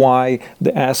that's why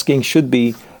the asking should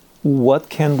be, what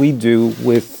can we do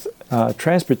with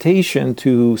transportation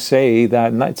to say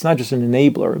that it's not just an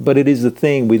enabler, but it is the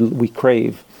thing we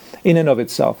crave in and of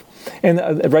itself. And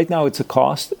right now, it's a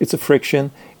cost, it's a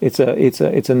friction, it's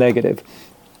a negative.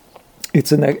 It's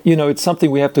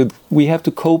something we have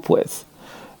to cope with,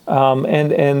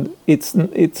 and it's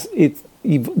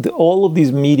all of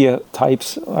these media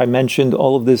types I mentioned,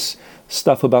 all of this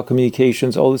stuff about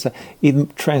communications, all this,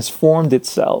 it transformed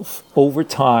itself over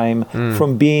time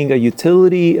from being a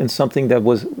utility and something that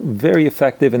was very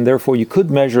effective, and therefore you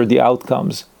could measure the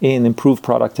outcomes in improved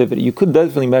productivity. You could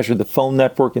definitely measure the phone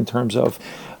network in terms of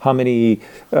how many,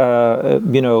 how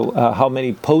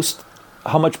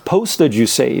much postage you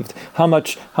saved, how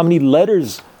many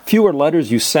fewer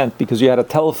letters you sent because you had a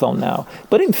telephone now.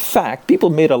 But in fact, people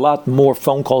made a lot more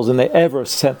phone calls than they ever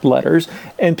sent letters,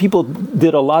 and people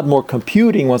did a lot more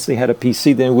computing once they had a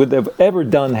PC than would have ever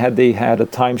done had they had a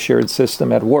time-shared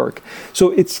system at work. So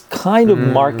it's kind of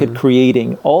market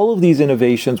creating. All of these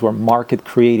innovations were market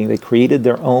creating. They created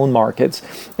their own markets.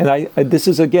 And this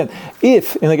is, again,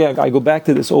 I go back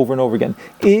to this over and over again,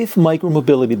 if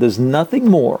micromobility does nothing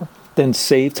more than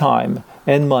save time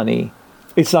and money,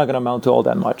 it's not going to amount to all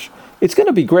that much. It's going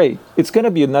to be great. It's going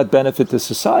to be a net benefit to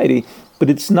society, but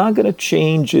it's not going to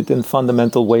change it in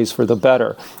fundamental ways for the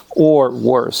better or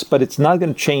worse, but it's not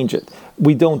going to change it.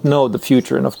 We don't know the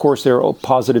future. And of course, there are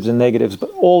positives and negatives, but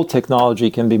all technology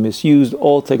can be misused.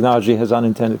 All technology has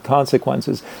unintended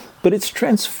consequences, but it's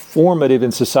transformative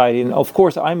in society. And of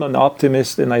course, I'm an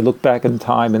optimist, and I look back in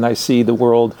time and I see the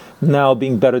world now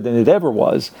being better than it ever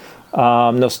was.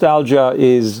 Nostalgia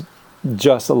is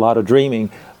just a lot of dreaming.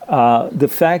 The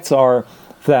facts are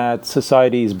that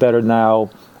society is better now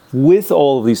with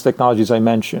all of these technologies I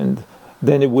mentioned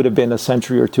than it would have been a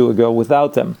century or two ago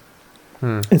without them.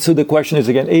 And so the question is,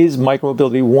 again, is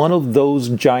micromobility one of those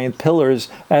giant pillars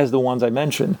as the ones I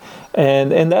mentioned?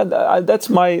 And that's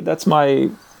my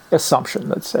assumption,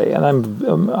 let's say. And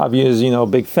I'm obviously, a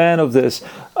big fan of this.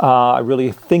 I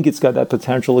really think it's got that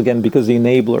potential, again, because the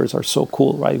enablers are so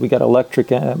cool, right? We got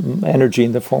electric energy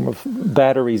in the form of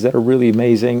batteries that are really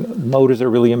amazing, motors that are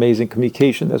really amazing,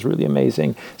 communication that's really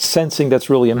amazing, sensing that's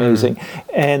really amazing,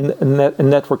 and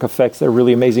network effects that are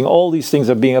really amazing. All these things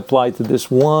are being applied to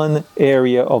this one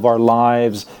area of our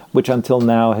lives, which until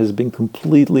now has been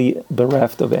completely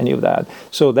bereft of any of that.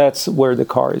 So that's where the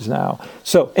car is now.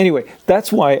 So anyway,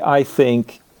 that's why I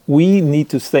think we need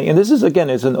to think, and this is, again,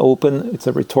 it's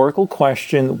a rhetorical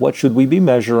question. What should we be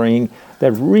measuring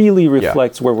that really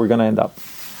reflects where we're going to end up?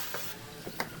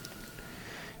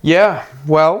 Yeah,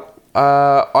 well,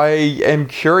 I am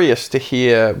curious to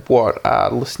hear what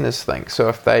listeners think. So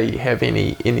if they have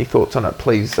any thoughts on it,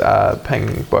 please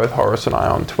ping both Horace and I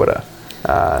on Twitter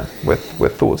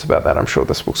with thoughts about that. I'm sure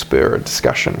this will spur a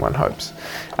discussion, one hopes.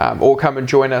 Or come and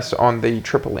join us on the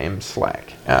Triple M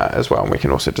Slack as well, and we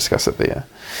can also discuss it there.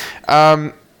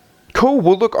 Cool.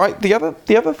 Well, look, the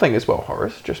other thing as well,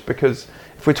 Horace, just because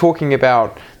if we're talking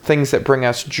about things that bring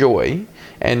us joy,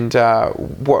 and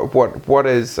what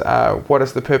is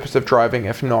the purpose of driving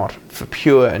if not for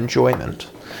pure enjoyment,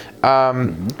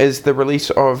 is the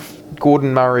release of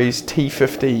Gordon Murray's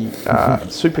T50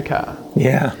 supercar.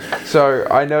 Yeah. So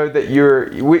I know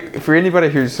that for anybody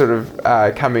who's sort of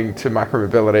coming to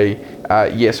micromobility,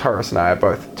 yes, Horace and I are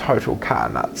both total car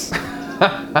nuts.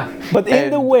 But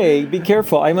in a way, be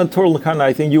careful. I'm a total car nut.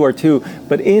 I think you are too.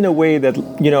 But in a way that,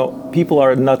 people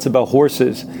are nuts about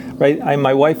horses, right?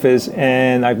 My wife is,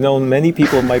 and I've known many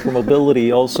people in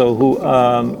micromobility also who,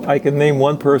 I can name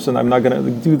one person, I'm not going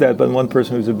to do that, but one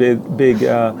person who's a big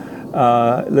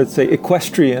let's say,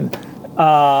 equestrian.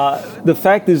 The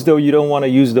fact is, though, you don't want to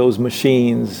use those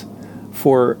machines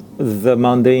for the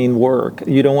mundane work.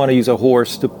 You don't want to use a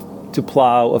horse to to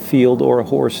plow a field or a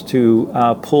horse to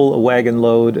pull a wagon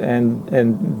load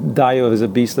and die as a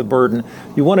beast of burden.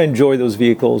 You want to enjoy those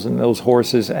vehicles and those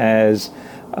horses as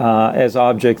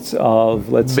objects of,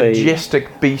 let's say,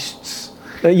 majestic beasts.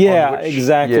 Yeah,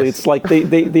 exactly. Yes. It's like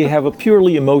they have a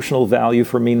purely emotional value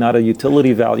for me, not a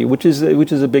utility value, which is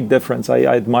a big difference. I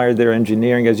admire their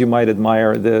engineering, as you might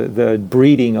admire the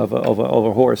breeding of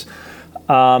a horse.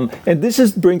 And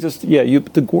this brings us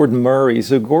to Gordon Murray.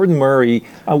 So Gordon Murray,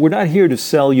 we're not here to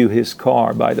sell you his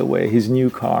car, by the way, his new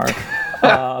car,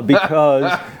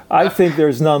 because I think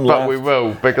there's none left. But we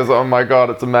will, because oh my God,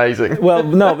 it's amazing. Well,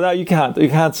 no, you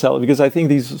can't sell it, because I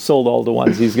think he's sold all the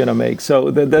ones he's going to make.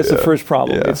 So that's the first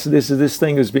problem. Yeah. This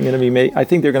thing is going to be made. I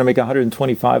think they're going to make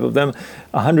 125 of them,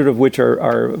 100 of which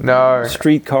are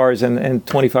street cars and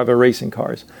 25 are racing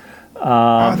cars.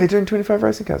 They're doing 25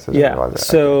 racing cars. I didn't realize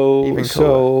that.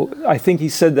 So I think he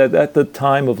said that at the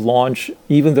time of launch,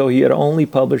 even though he had only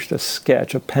published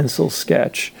a pencil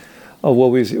sketch of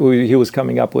what he was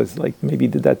coming up with, like maybe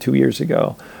did that 2 years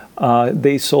ago,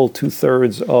 they sold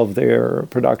 2/3 of their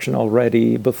production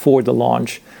already before the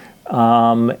launch.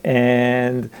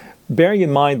 And bearing in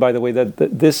mind, by the way, that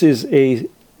this is a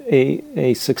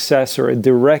successor, a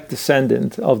direct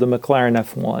descendant of the McLaren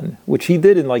F1, which he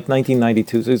did in like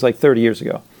 1992, so it was like 30 years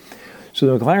ago. So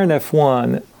the McLaren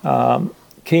F1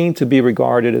 came to be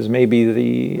regarded as maybe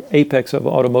the apex of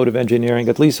automotive engineering,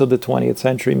 at least of the 20th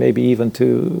century, maybe even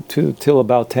till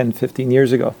about 10, 15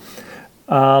 years ago.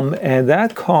 And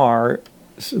that car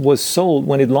was sold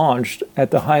when it launched at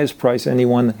the highest price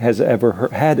anyone had ever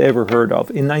heard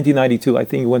of. In 1992, I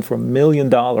think it went for $1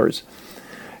 million.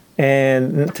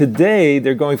 And today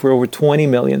they're going for over $20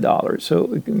 million.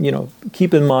 So,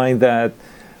 keep in mind that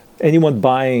anyone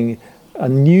buying a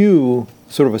new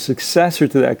sort of a successor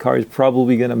to that car is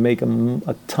probably going to make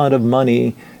a ton of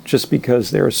money, just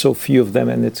because there are so few of them,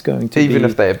 and it's going to even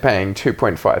if they're paying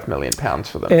 £2.5 million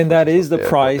for them. And that is the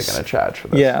price they're going to charge for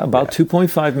this. Yeah, about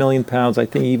 £2.5 million, I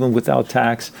think, even without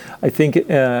tax. I think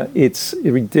it's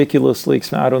ridiculously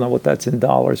expensive. I don't know what that's in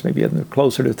dollars, maybe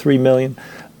closer to $3 million.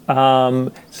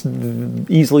 It's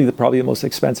easily probably the most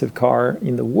expensive car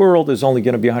in the world. Is only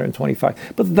going to be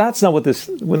 125. But that's not what this.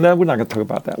 We're not going to talk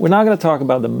about that. We're not going to talk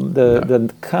about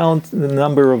the count, the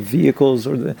number of vehicles,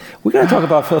 we're going to talk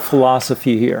about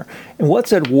philosophy here and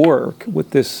what's at work with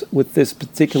this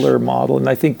particular model. And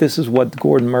I think this is what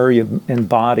Gordon Murray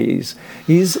embodies.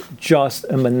 He's just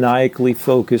a maniacally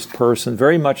focused person,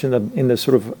 very much in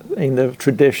the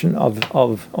tradition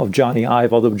of Johnny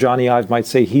Ive. Although Johnny Ive might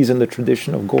say he's in the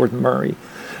tradition of Gordon Murray.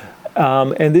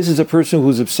 And this is a person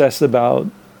who's obsessed about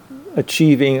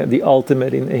achieving the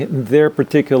ultimate in their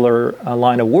particular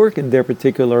line of work, in their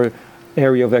particular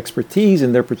area of expertise,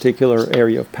 in their particular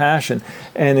area of passion.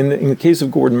 And in the case of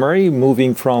Gordon Murray,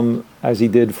 moving from, as he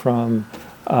did from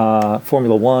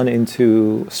Formula One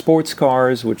into sports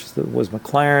cars, which was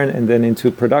McLaren, and then into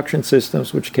production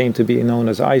systems, which came to be known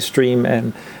as iStream,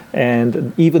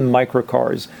 and even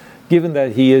microcars. Given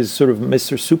that he is sort of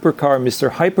Mr. Supercar,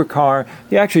 Mr. Hypercar,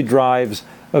 he actually drives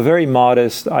a very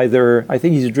modest, I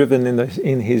think he's driven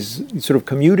in his sort of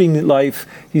commuting life,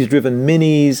 he's driven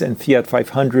Minis and Fiat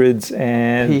 500s,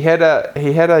 and he had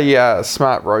a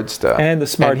smart Roadster and the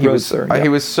smart Roadster.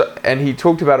 He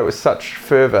talked about it with such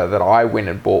fervor that I went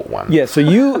and bought one. Yeah, so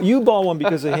you bought one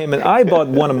because of him, and I bought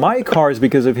one of my cars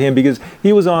because of him, because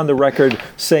he was on the record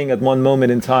saying at one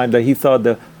moment in time that he thought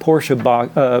the Porsche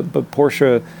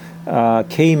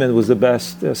Cayman was the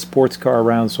best sports car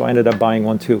around, so I ended up buying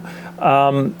one too.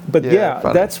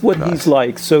 That's what he's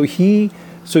like. So he's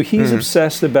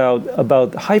obsessed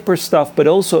about hyper stuff, but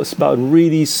also about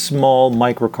really small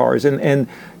micro cars. And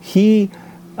he,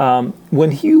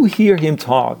 when you hear him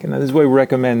talk, and this is what I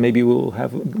recommend, maybe we'll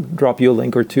drop you a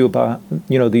link or two about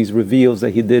these reveals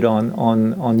that he did on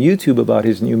YouTube about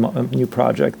his new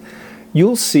project.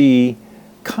 You'll see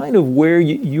kind of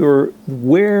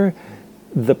where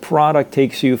the product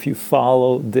takes you if you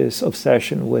follow this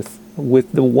obsession with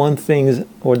the one things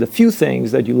or the few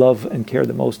things that you love and care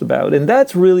the most about. And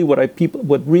that's really what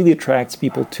really attracts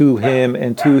people to him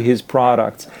and to his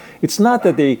products. It's not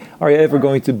that they are ever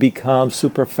going to become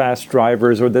super fast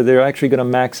drivers or that they're actually going to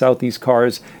max out these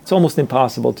cars. It's almost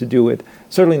impossible to do it.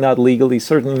 Certainly not legally,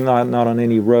 certainly not on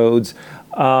any roads.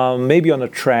 Maybe on a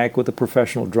track with a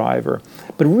professional driver.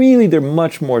 But really, they're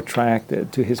much more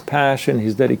attracted to his passion,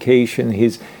 his dedication,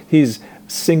 his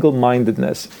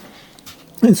single-mindedness.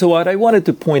 And so what I wanted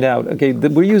to point out,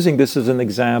 we're using this as an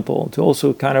example to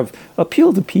also kind of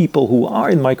appeal to people who are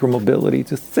in micromobility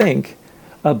to think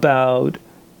about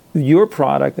your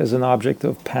product as an object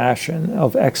of passion,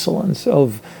 of excellence,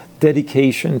 of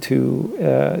dedication to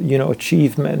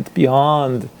achievement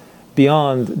beyond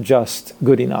just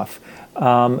good enough.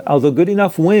 Although good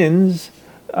enough wins,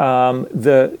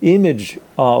 the image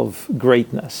of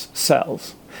greatness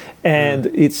sells, and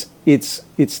it's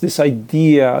this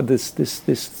idea,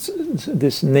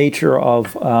 this nature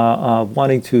of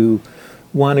wanting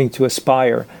to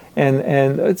aspire.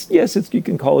 And you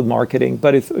can call it marketing,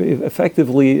 but if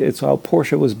effectively it's how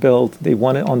Porsche was built. They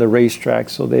won it on the racetrack,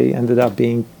 so they ended up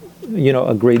being,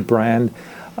 a great brand.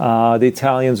 The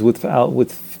Italians with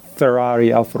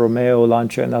Ferrari, Alfa Romeo,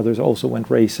 Lancia, and others also went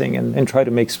racing and tried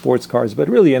to make sports cars, but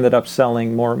really ended up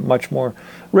selling much more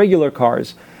regular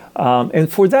cars. And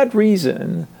for that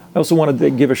reason, I also wanted to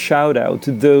give a shout out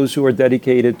to those who are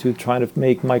dedicated to trying to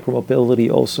make micromobility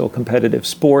also a competitive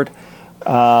sport.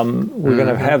 We're going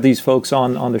to have these folks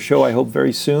on the show, I hope,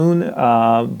 very soon.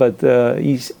 But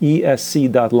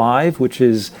ESC.live, which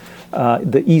is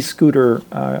the e-scooter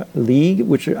league,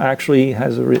 which actually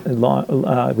has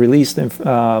released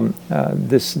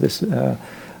this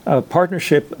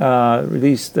partnership,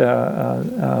 released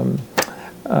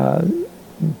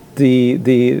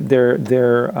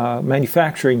their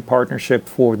manufacturing partnership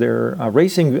for their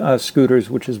racing scooters,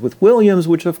 which is with Williams,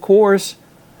 which of course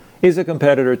is a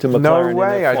competitor to McLaren. No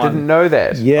way, I didn't know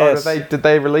that. Yes. Did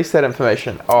they release that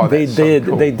information? Oh, they did. So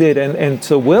cool. They did. And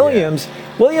so Williams,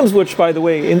 which by the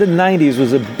way, in the 90s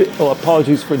was a bit,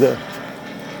 apologies for the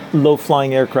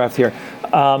low-flying aircraft here.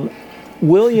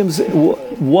 Williams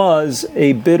was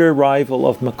a bitter rival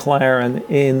of McLaren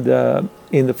in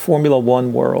the Formula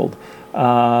One world.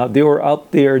 They were up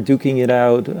there duking it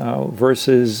out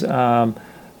versus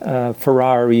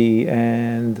Ferrari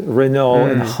and Renault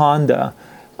and Honda.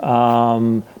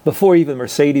 Before even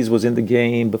Mercedes was in the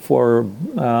game, before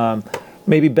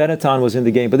maybe Benetton was in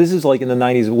the game, but this is like in the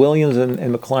 90s. Williams and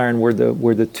McLaren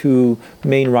were the two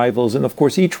main rivals, and of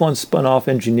course each one spun off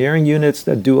engineering units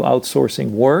that do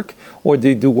outsourcing work, or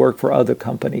they do work for other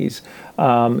companies.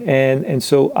 And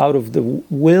so out of the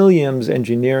Williams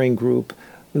engineering group,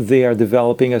 they are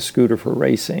developing a scooter for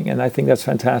racing, and I think that's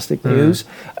fantastic news.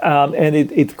 And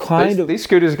it kind of... These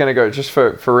scooters are going to go, just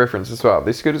for reference as well,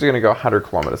 these scooters are going to go 100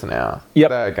 kilometers an hour. Yep.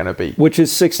 They're going to be... Which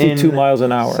is 62 miles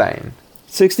an hour. Insane.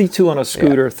 62 on a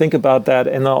scooter, think about that.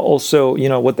 And also,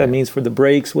 what that means for the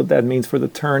brakes, what that means for the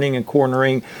turning and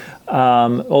cornering.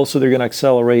 Also, they're going to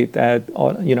accelerate at,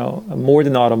 more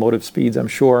than automotive speeds, I'm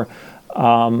sure.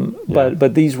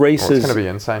 But these races, it's going to be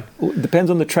insane. Depends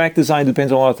on the track design,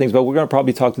 depends on a lot of things. But we're going to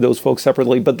probably talk to those folks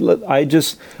separately. But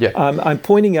I'm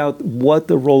pointing out what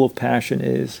the role of passion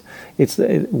is. It's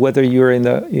whether you're in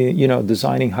the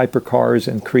designing hypercars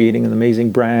and creating an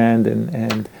amazing brand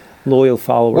and loyal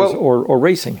followers, or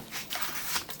racing.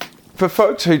 For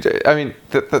folks who,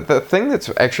 the thing that's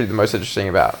actually the most interesting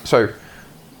about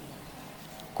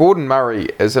Gordon Murray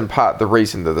is in part the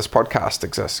reason that this podcast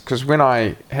exists, because when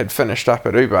I had finished up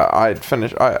at Uber,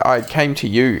 I came to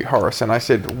you, Horace, and I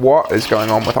said, what is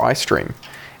going on with iStream?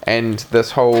 And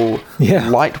this whole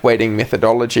lightweighting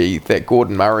methodology that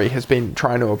Gordon Murray has been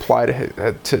trying to apply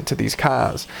to these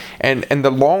cars. And the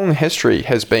long history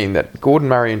has been that Gordon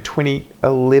Murray in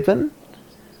 2011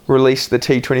 released the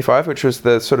T25, which was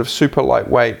the sort of super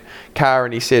lightweight car,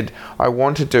 and he said, I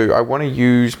want to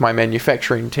use my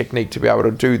manufacturing technique to be able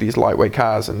to do these lightweight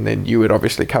cars. And then you had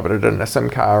obviously covered it in a sim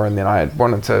car, and then I had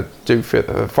wanted to do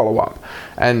further follow-up.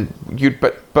 And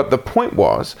but the point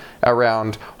was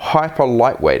around hyper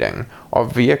lightweighting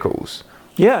of vehicles.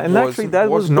 Yeah, and actually that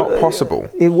was not possible.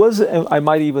 It was. I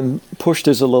might even push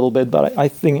this a little bit, but I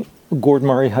think Gordon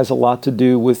Murray has a lot to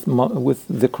do with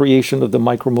the creation of the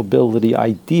micromobility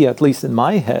idea, at least in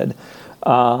my head.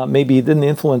 Maybe he didn't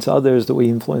influence others the way he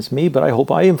influenced me, but I hope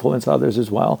I influence others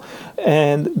as well.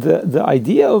 And the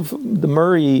idea of the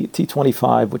Murray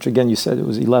T25, which again you said it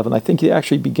was 11, I think he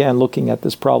actually began looking at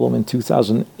this problem in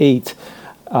 2008.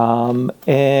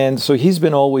 And so he's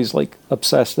been always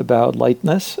obsessed about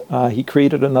lightness. He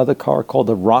created another car called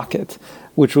the Rocket,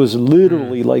 which was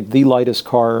literally the lightest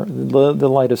car, the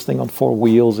lightest thing on four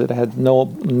wheels. It had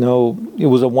it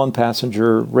was a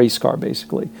one-passenger race car,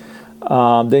 basically.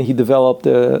 Then he developed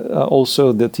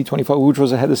also the T25,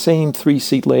 which had the same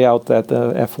three-seat layout that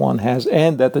the F1 has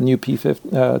and that the new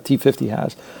T50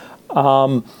 has.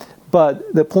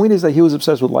 But the point is that he was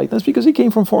obsessed with lightness because he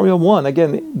came from Formula One.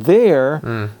 Again,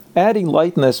 adding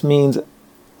lightness means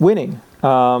winning.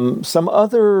 Some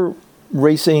other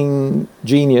racing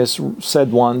genius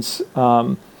said once,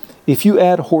 if you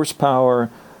add horsepower,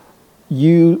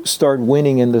 you start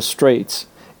winning in the straights.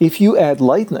 If you add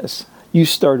lightness, you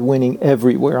start winning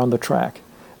everywhere on the track.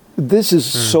 this is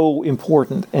so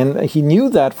important, and he knew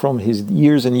that from his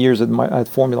years and years at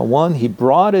Formula One. He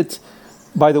brought it.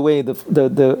 By the way, the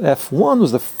F1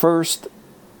 was the first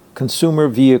consumer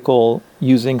vehicle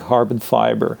using carbon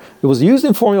fiber. It was used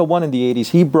in Formula One in the 80s.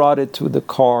 He brought it to the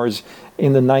cars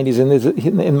in the 90s,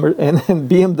 and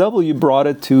BMW brought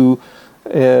it to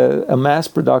a mass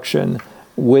production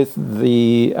with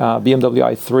the BMW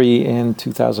i3 in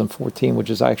 2014, which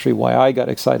is actually why I got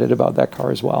excited about that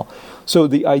car as well. So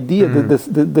the idea that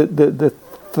the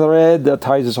thread that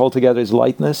ties us all together is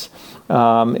lightness.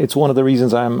 It's one of the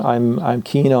reasons I'm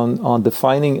keen on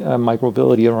defining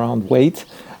micromobility around weight.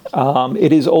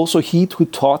 It is also Heath who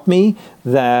taught me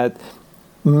that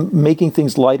making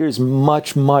things lighter is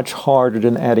much, much harder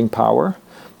than adding power.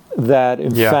 That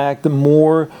in fact, the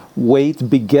more weight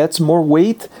begets more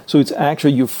weight. So it's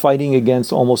actually you're fighting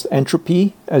against almost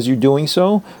entropy as you're doing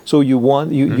so. So you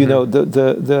want you know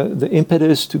the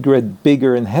impetus to get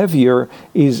bigger and heavier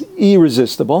is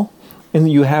irresistible, and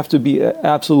you have to be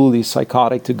absolutely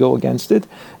psychotic to go against it.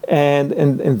 And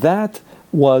that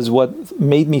was what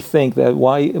made me think that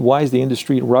why is the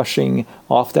industry rushing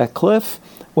off that cliff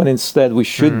when instead we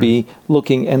should be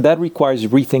looking, and that requires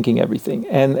rethinking everything.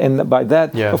 And by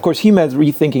that, of course, he meant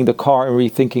rethinking the car and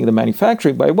rethinking the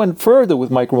manufacturing, but I went further with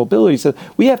micromobility. He said,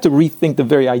 we have to rethink the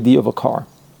very idea of a car.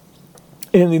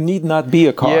 And it need not be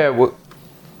a car. Yeah, well,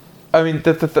 I mean,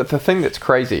 the thing that's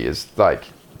crazy is, like,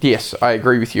 yes, I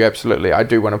agree with you absolutely. I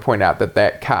do want to point out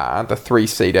that car, the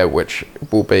 3-seater, which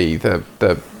will be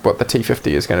what the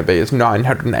T50 is going to be, is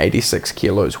 986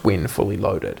 kilos when fully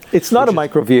loaded. It's not a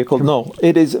micro vehicle, no.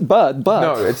 It is, but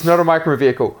no, it's not a micro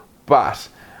vehicle. But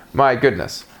my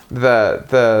goodness,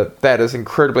 that is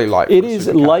incredibly light. It is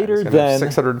lighter than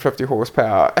 650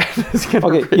 horsepower. It's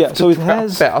going to so it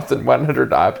has 1,100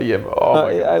 RPM. Oh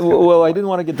my God, well, I didn't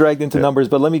want to get dragged into numbers,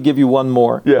 but let me give you one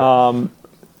more. Yeah.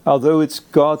 Although it's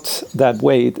got that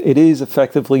weight, it is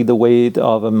effectively the weight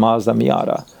of a Mazda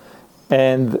Miata.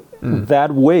 And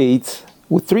that weight,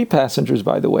 with 3 passengers,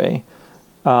 by the way,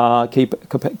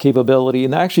 capability,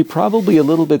 and actually probably a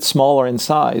little bit smaller in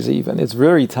size even. It's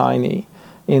very tiny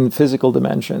in physical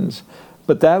dimensions.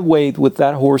 But that weight with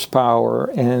that horsepower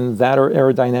and that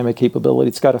aerodynamic capability,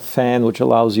 it's got a fan which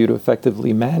allows you to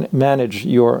effectively manage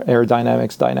your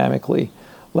aerodynamics dynamically,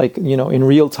 like, you know, in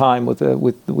real time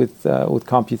with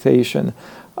computation,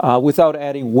 without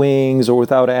adding wings or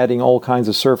without adding all kinds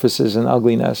of surfaces and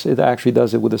ugliness. It actually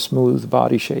does it with a smooth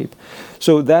body shape.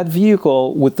 So that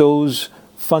vehicle with those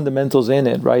fundamentals in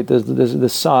it, right? The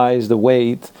size, the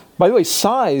weight. By the way,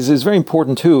 size is very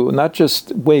important too, not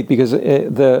just weight, because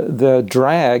the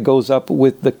drag goes up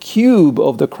with the cube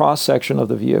of the cross section of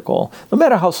the vehicle. No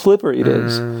matter how slippery it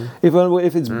is,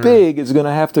 if it's big, it's going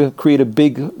to have to create a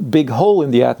big hole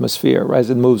in the atmosphere as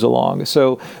it moves along.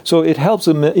 So it helps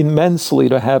immensely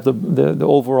to have the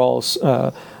overall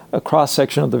cross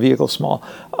section of the vehicle small,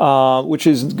 which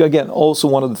is again also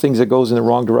one of the things that goes in the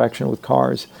wrong direction with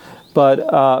cars.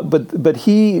 But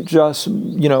he just,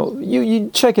 you know, you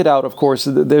check it out. Of course,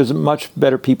 there's much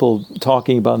better people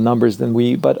talking about numbers than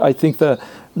we. But I think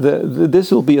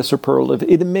this will be a superlative.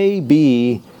 It may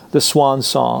be the swan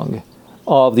song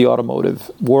of the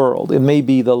automotive world. It may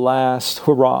be the last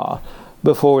hurrah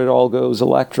before it all goes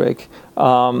electric,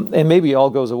 and maybe it all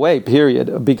goes away.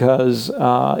 Period, because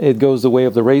it goes the way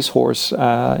of the racehorse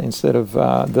instead of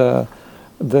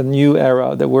the new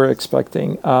era that we're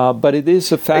expecting. But it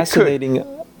is a fascinating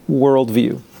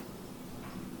worldview.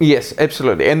 Yes,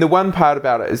 absolutely. And the one part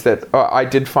about it is that I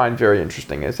did find very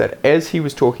interesting is that as he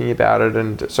was talking about it,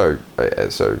 and so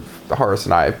Horace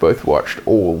and I have both watched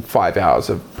all 5 hours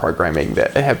of programming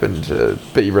that happened to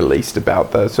be released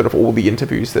about the sort of all the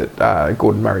interviews that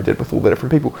Gordon Murray did with all the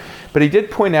different people. But he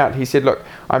did point out, he said, look,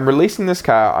 I'm releasing this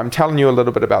car, I'm telling you a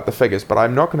little bit about the figures, but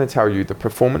I'm not going to tell you the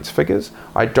performance figures.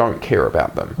 I don't care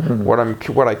about them.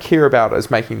 Mm-hmm. What I care about is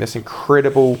making this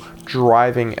incredible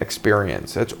driving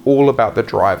experience. It's all about the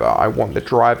driver. I want the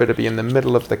driver to be in the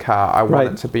middle of the car. I want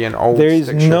it to be an old stick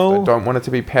shift. I don't want it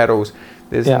to be pedals.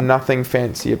 There's nothing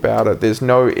fancy about it. There's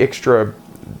no extra,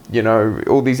 you know,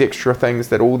 all these extra things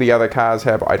that all the other cars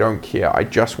have. I don't care. I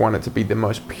just want it to be the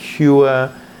most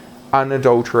pure,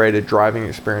 unadulterated driving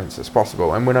experience as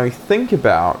possible. And when I think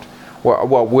about,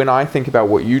 when I think about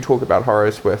what you talk about,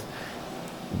 Horace, with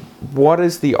what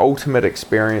is the ultimate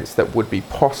experience that would be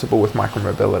possible with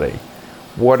micromobility?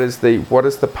 What is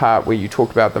the part where you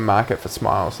talk about the market for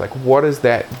smiles? Like, what is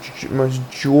that most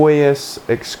joyous,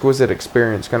 exquisite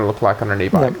experience going to look like on an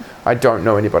e-bike? Yeah. I don't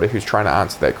know anybody who's trying to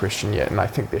answer that question yet, and I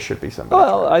think there should be somebody.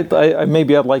 Well, I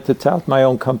maybe I'd like to tout my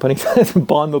own company.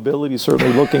 Bond Mobility is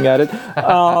certainly looking at it,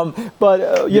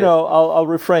 but you know, I'll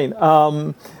refrain.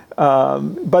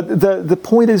 But the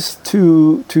point is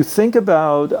to think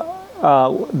about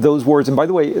those words. And by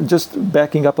the way, just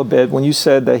backing up a bit, when you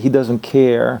said that he doesn't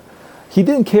care, he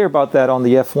didn't care about that on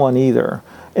the F1 either.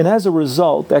 And as a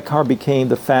result, that car became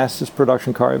the fastest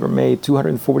production car ever made,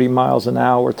 240 miles an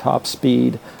hour top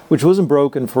speed, which wasn't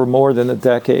broken for more than a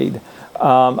decade.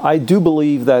 I do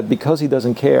believe that because he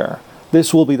doesn't care,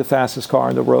 this will be the fastest car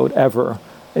on the road ever.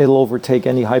 It'll overtake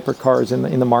any hypercars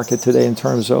in the market today in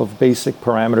terms of basic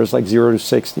parameters like 0 to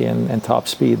 60 and top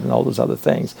speed and all those other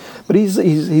things. But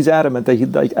he's adamant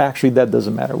that actually that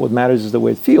doesn't matter. What matters is the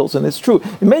way it feels, and it's true.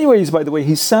 In many ways, by the way,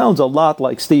 he sounds a lot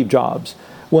like Steve Jobs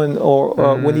when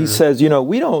he says,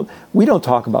 we don't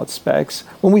talk about specs.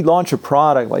 When we launch a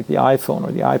product like the iPhone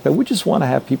or the iPad, we just want to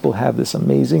have people have this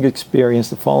amazing experience,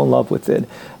 to fall in love with it.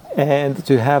 And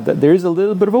to have that, there's a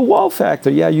little bit of a wow factor.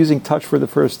 Yeah, using touch for the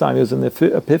first time is an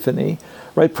epiphany,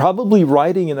 right? Probably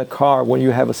riding in a car when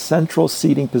you have a central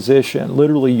seating position.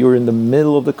 Literally, you're in the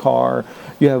middle of the car.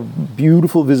 You have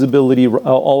beautiful visibility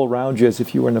all around you, as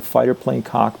if you were in a fighter plane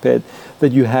cockpit.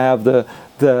 That you have the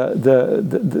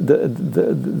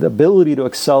ability to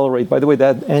accelerate. By the way,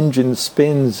 that engine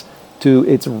spins to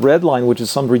its red line, which is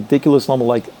some ridiculous number,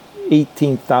 like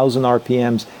 18,000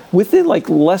 RPMs, within like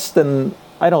less than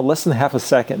half a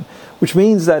second, which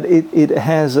means that it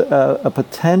has a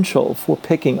potential for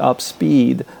picking up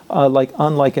speed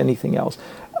unlike anything else.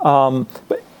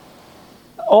 But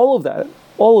all of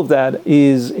that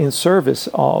is in service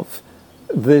of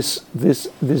this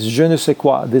je ne sais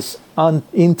quoi, this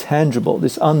intangible,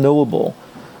 this unknowable,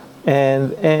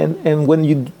 and when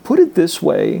you put it this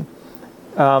way,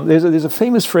 there's a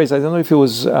famous phrase. I don't know if it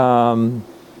was a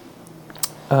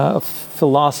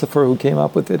philosopher who came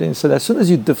up with it, and he said, as soon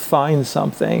as you define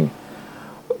something,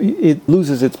 it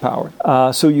loses its power.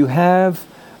 So you have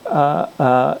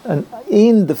an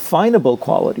indefinable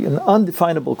quality, an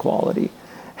undefinable quality,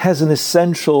 has an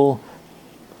essential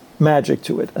magic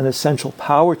to it, an essential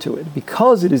power to it,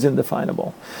 because it is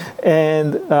indefinable.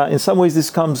 And in some ways, this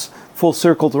comes full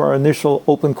circle to our initial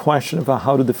open question about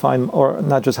how to define, or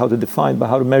not just how to define, but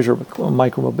how to measure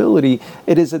micromobility.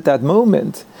 It is at that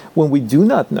moment when we do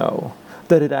not know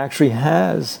that it actually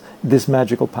has this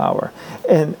magical power.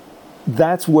 And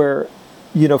that's where,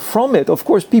 from it, of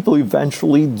course, people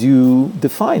eventually do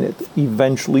define it,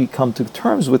 eventually come to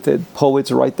terms with it.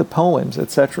 Poets write the poems,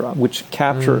 etc., which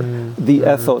capture the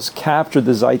ethos, capture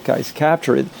the zeitgeist,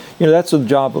 capture it. That's the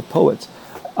job of poets.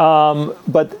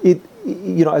 But it,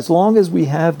 as long as we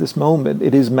have this moment,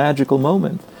 it is a magical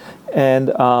moment.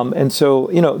 And so,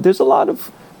 there's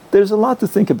a lot to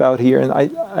think about here, and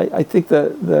I think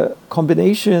the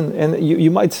combination, and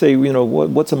you might say,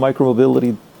 what's a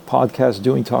micromobility podcast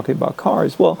doing talking about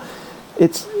cars? Well,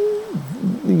 it's,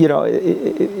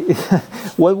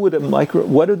 what would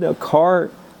a car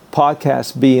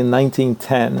podcast be in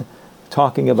 1910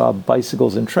 talking about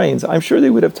bicycles and trains? I'm sure they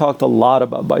would have talked a lot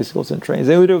about bicycles and trains.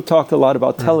 They would have talked a lot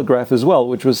about telegraph as well,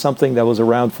 which was something that was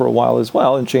around for a while as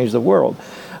well and changed the world.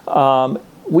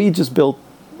 We just built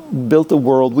the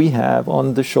world we have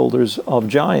on the shoulders of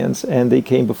giants, and they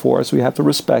came before us. We have to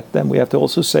respect them. We have to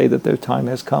also say that their time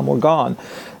has come or gone,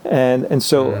 and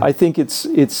so I think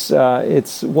it's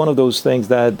one of those things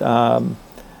that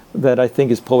I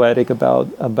think is poetic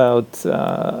about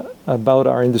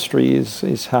our industry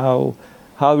is how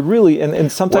really,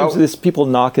 and sometimes there's people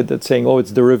knock it that saying, oh,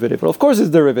 it's derivative. Well, of course it's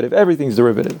derivative. Everything's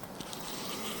derivative.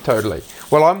 Totally.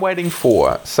 Well, I'm waiting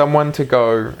for someone to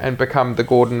go and become the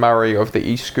Gordon Murray of the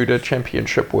e-scooter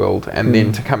championship world, and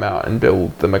then to come out and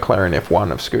build the McLaren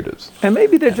F1 of scooters. And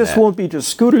maybe there won't be just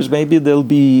scooters. Maybe there'll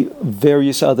be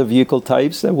various other vehicle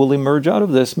types that will emerge out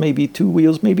of this. Maybe 2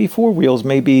 wheels, maybe 4 wheels,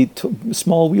 maybe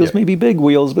small wheels, maybe big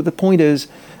wheels. But the point is,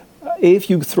 if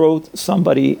you throw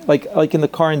somebody, like in the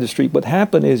car industry, what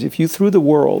happened is if you threw the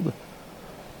world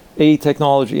a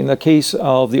technology. In the case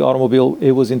of the automobile,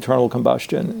 it was internal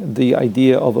combustion. The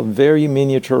idea of a very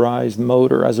miniaturized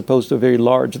motor as opposed to a very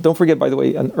large. Don't forget, by the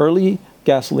way, an early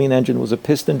gasoline engine was a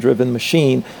piston-driven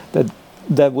machine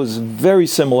that was very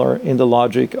similar in the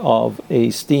logic of a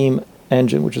steam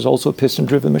engine, which is also a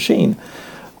piston-driven machine.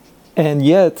 And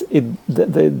yet,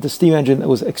 the steam engine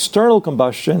was external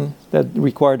combustion that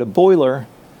required a boiler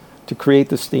to create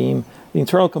the steam. The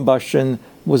internal combustion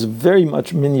was very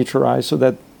much miniaturized so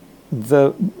that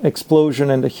the explosion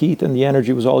and the heat and the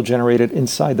energy was all generated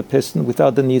inside the piston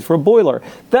without the need for a boiler.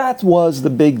 That was the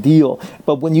big deal.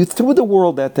 But when you threw the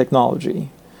world that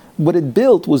technology, what it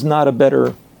built was not a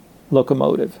better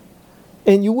locomotive.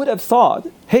 And you would have thought,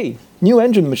 hey, new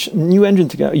engine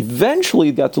together. Eventually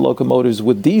it got to locomotives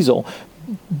with diesel,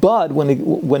 but when it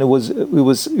was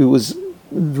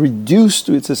reduced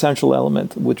to its essential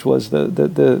element, which was the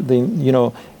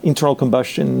internal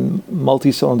combustion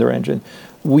multi-cylinder engine,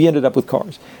 we ended up with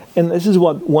cars. And this is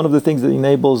one of the things that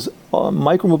enables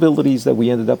micromobility is that we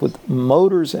ended up with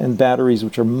motors and batteries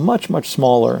which are much, much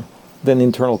smaller than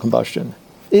internal combustion.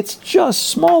 It's just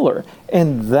smaller.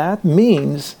 And that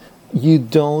means you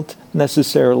don't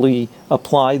necessarily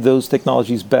apply those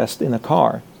technologies best in a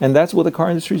car. And that's what the car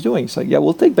industry is doing. It's like, yeah,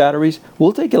 we'll take batteries,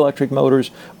 we'll take electric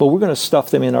motors, but we're going to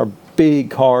stuff them in our big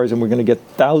cars, and we're going to get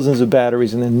thousands of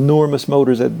batteries and enormous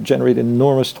motors that generate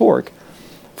enormous torque,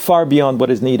 far beyond what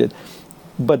is needed.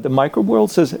 But the micro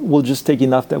world says, we'll just take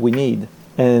enough that we need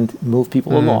and move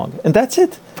people along. And that's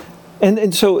it.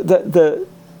 And so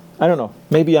I don't know,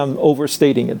 maybe I'm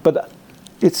overstating it, but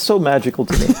it's so magical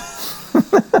to me.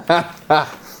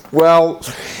 Well,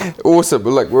 awesome.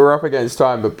 Look, we're up against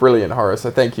time, but brilliant, Horace.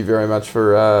 So thank you very much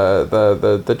for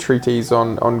the treatise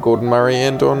on Gordon Murray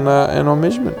and on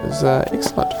measurement. It was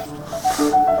excellent.